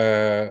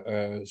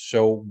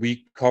 So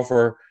we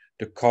cover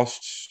the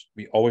costs.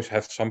 We always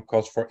have some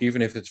costs for,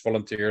 even if it's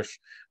volunteers,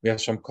 we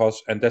have some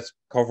costs, and that's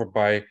covered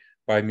by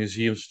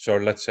museums. So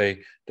let's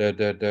say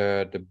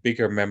the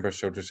bigger members,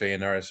 so to say,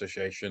 in our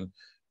association,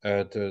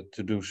 to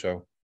do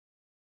so.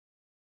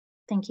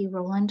 Thank you,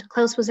 Roland.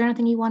 Klaus, was there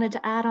anything you wanted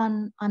to add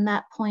on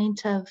that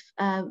point of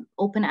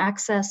open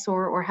access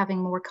or having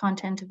more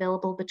content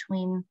available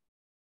between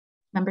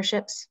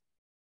memberships?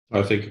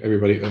 I think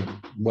everybody, I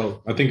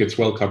think it's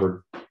well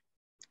covered.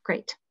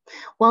 Great.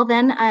 Well,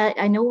 then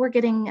I know we're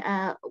getting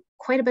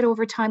quite a bit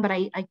over time, but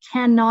I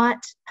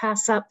cannot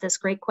pass up this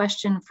great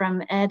question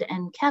from Ed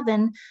and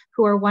Kevin,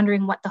 who are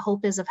wondering what the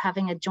hope is of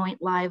having a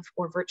joint live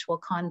or virtual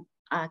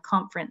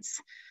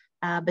conference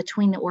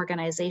between the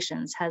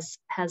organizations. Has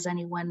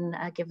anyone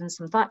given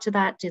some thought to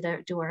that?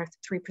 Do our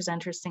three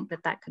presenters think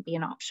that could be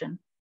an option?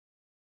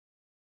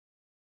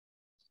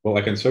 Well,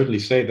 I can certainly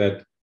say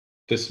that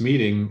this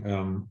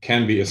meeting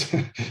can be a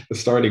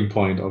starting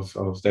point of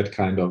that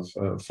kind of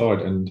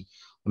thought, and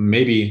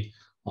maybe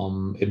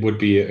it would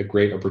be a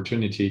great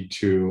opportunity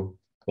to,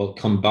 well,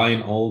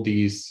 combine all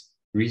these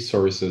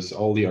resources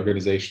all the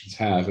organizations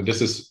have. And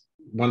this is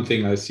one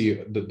thing I see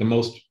the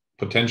most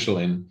potential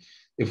in.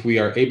 If we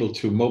are able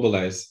to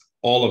mobilize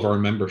all of our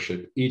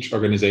membership, each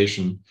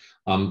organization,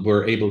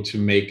 we're able to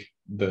make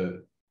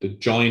the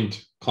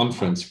joint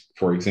conference,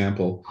 for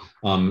example,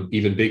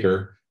 even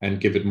bigger and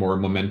give it more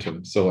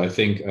momentum. So I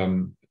think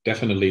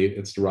definitely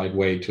it's the right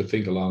way to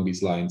think along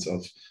these lines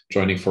of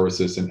joining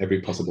forces in every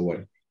possible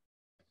way.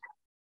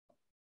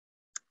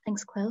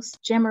 Thanks, Klaus.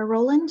 Jim or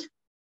Roland?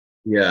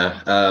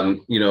 Yeah,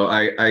 you know,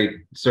 I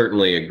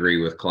certainly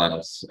agree with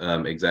Klaus,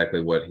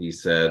 exactly what he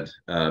said.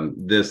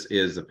 This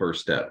is the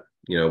first step.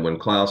 You know, when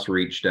Klaus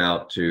reached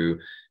out to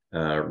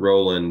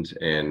Roland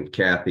and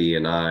Kathy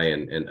and I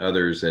and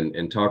others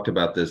and talked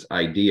about this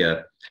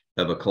idea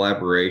of a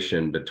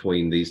collaboration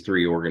between these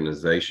three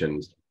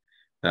organizations,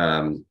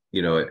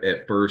 You know,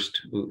 at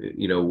first,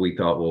 you know, we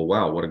thought, well,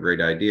 wow, what a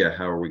great idea.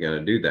 How are we going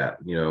to do that?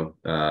 You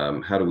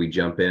know, how do we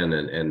jump in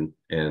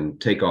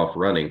and take off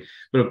running?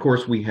 But of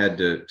course, we had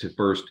to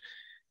first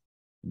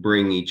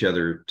bring each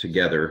other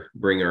together,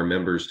 bring our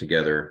members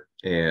together,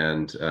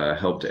 and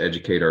help to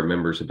educate our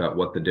members about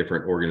what the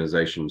different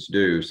organizations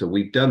do. So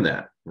we've done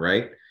that,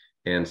 right?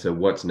 And so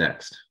what's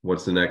next?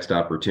 What's the next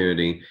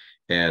opportunity?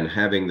 And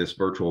having this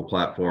virtual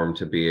platform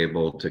to be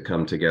able to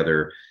come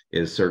together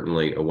is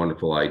certainly a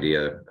wonderful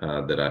idea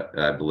that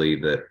I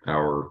believe that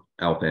our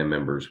ALHFAM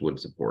members would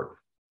support.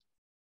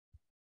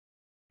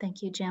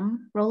 Thank you,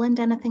 Jim. Roland,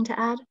 anything to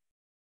add?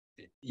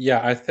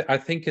 Yeah, I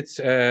think it's,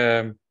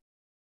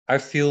 I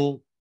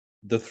feel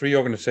the three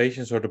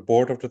organizations, or the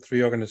board of the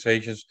three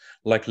organizations,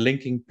 like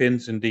linking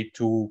pins indeed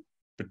to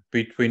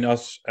between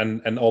us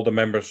and all the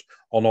members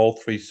on all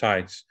three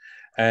sides.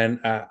 And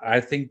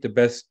I think the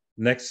best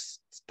next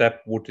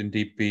step would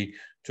indeed be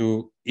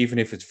to, even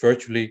if it's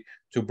virtually,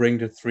 to bring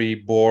the three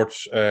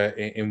boards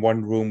in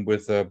one room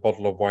with a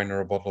bottle of wine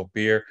or a bottle of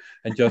beer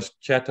and just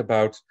chat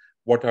about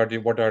what are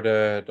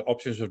the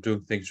options of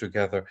doing things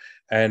together.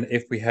 And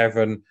if we have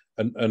an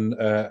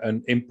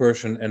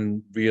in-person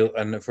and real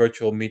and a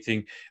virtual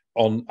meeting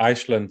on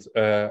Iceland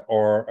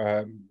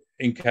or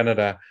in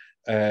Canada,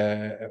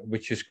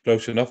 which is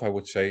close enough, I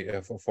would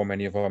say, for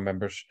many of our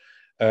members,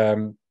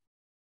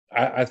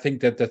 I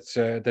think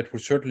that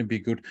would certainly be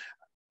good.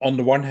 On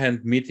the one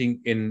hand,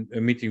 meeting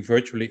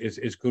virtually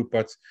is good,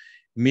 but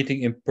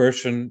meeting in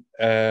person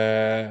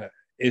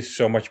is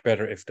so much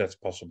better if that's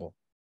possible.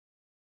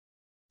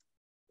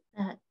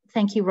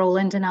 Thank you,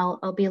 Roland. And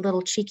I'll be a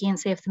little cheeky and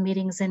say if the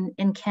meeting's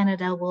in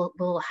Canada,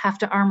 we'll have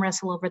to arm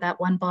wrestle over that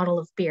one bottle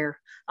of beer.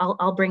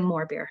 I'll bring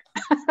more beer.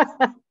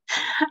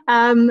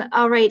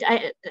 All right,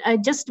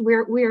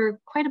 we're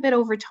quite a bit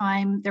over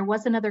time. There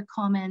was another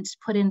comment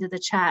put into the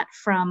chat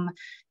from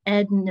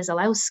Ed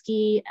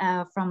Nizalowski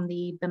from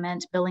the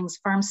Bement Billings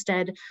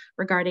Farmstead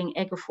regarding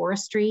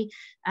agroforestry.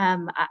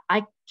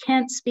 I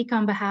can't speak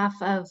on behalf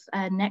of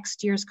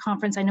next year's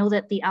conference. I know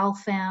that the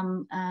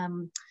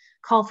ALHFAM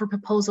call for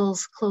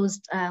proposals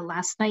closed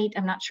last night.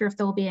 I'm not sure if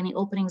there will be any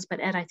openings, but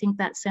Ed, I think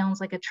that sounds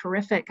like a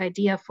terrific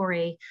idea for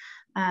a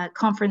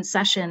conference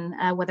session,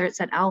 whether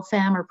it's at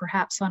ALHFAM or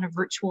perhaps on a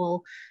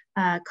virtual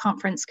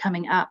conference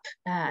coming up.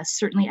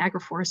 Certainly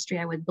agroforestry,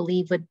 I would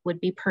believe,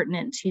 would be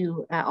pertinent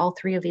to all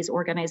three of these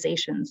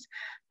organizations.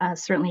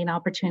 Certainly an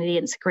opportunity.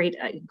 It's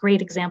a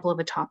great example of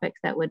a topic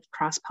that would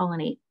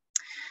cross-pollinate.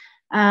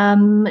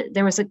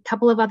 There was a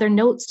couple of other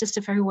notes, just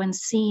if everyone's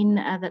seen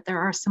that there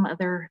are some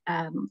other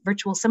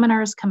virtual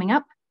seminars coming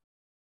up.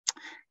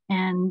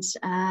 And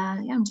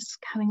yeah, I'm just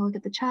having a look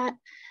at the chat.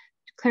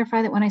 To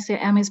clarify that when I say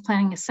AIMA is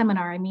planning a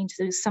seminar, I mean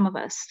some of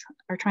us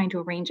are trying to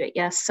arrange it,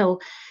 yes. So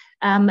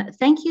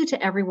thank you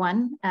to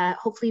everyone.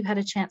 Hopefully you've had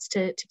a chance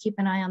to keep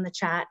an eye on the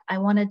chat. I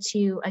wanted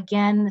to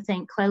again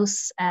thank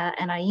Klaus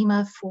and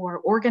AIMA for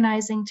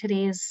organizing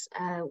today's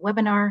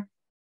webinar.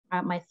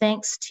 My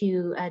thanks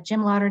to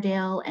Jim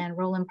Lauderdale and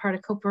Roland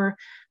Partakoper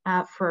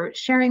for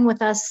sharing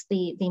with us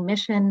the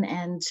mission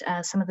and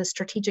some of the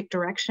strategic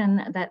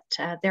direction that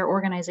their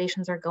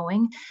organizations are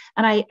going.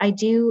 And I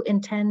do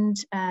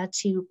intend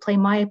to play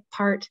my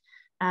part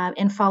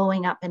in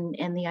following up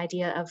in the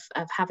idea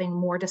of having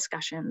more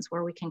discussions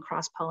where we can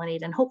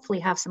cross-pollinate and hopefully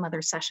have some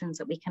other sessions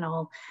that we can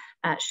all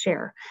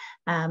share.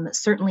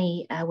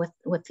 Certainly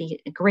with the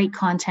great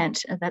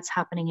content that's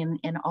happening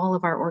in all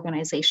of our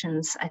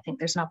organizations, I think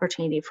there's an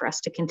opportunity for us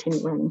to continue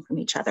learning from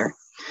each other.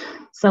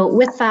 So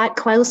with that,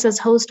 Klaus, as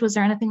host, was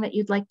there anything that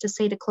you'd like to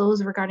say to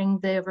close regarding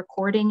the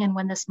recording and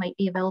when this might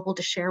be available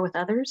to share with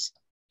others?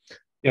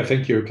 Yeah,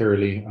 thank you,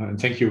 Carolee, and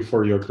thank you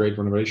for your great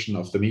moderation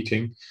of the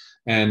meeting.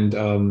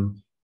 And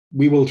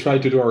we will try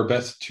to do our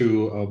best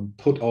to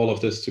put all of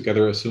this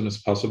together as soon as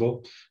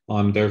possible.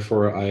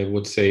 Therefore, I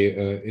would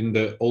say in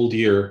the old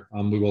year,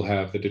 we will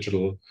have the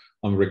digital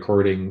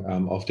recording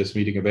of this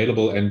meeting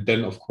available, and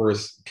then, of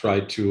course,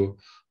 try to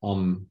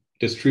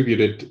distribute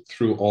it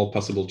through all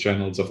possible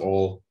channels of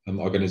all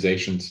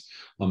organizations.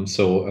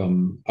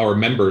 So our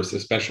members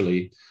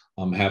especially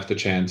have the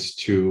chance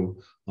to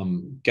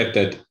get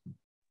that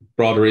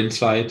broader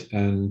insight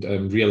and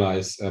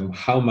realize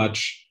how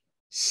much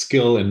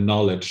skill and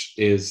knowledge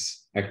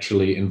is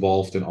actually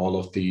involved in all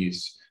of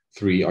these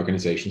three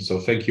organizations. So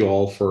thank you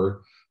all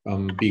for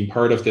being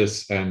part of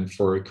this and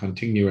for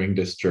continuing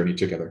this journey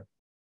together.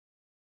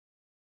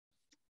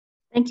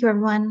 Thank you,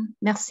 everyone.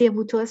 Merci à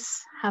vous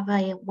tous. Have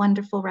a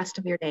wonderful rest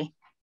of your day.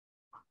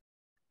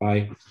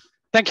 Bye.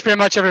 Thank you very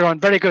much, everyone.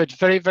 Very good.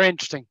 Very, very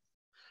interesting.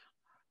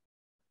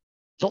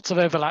 Lots of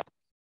overlap.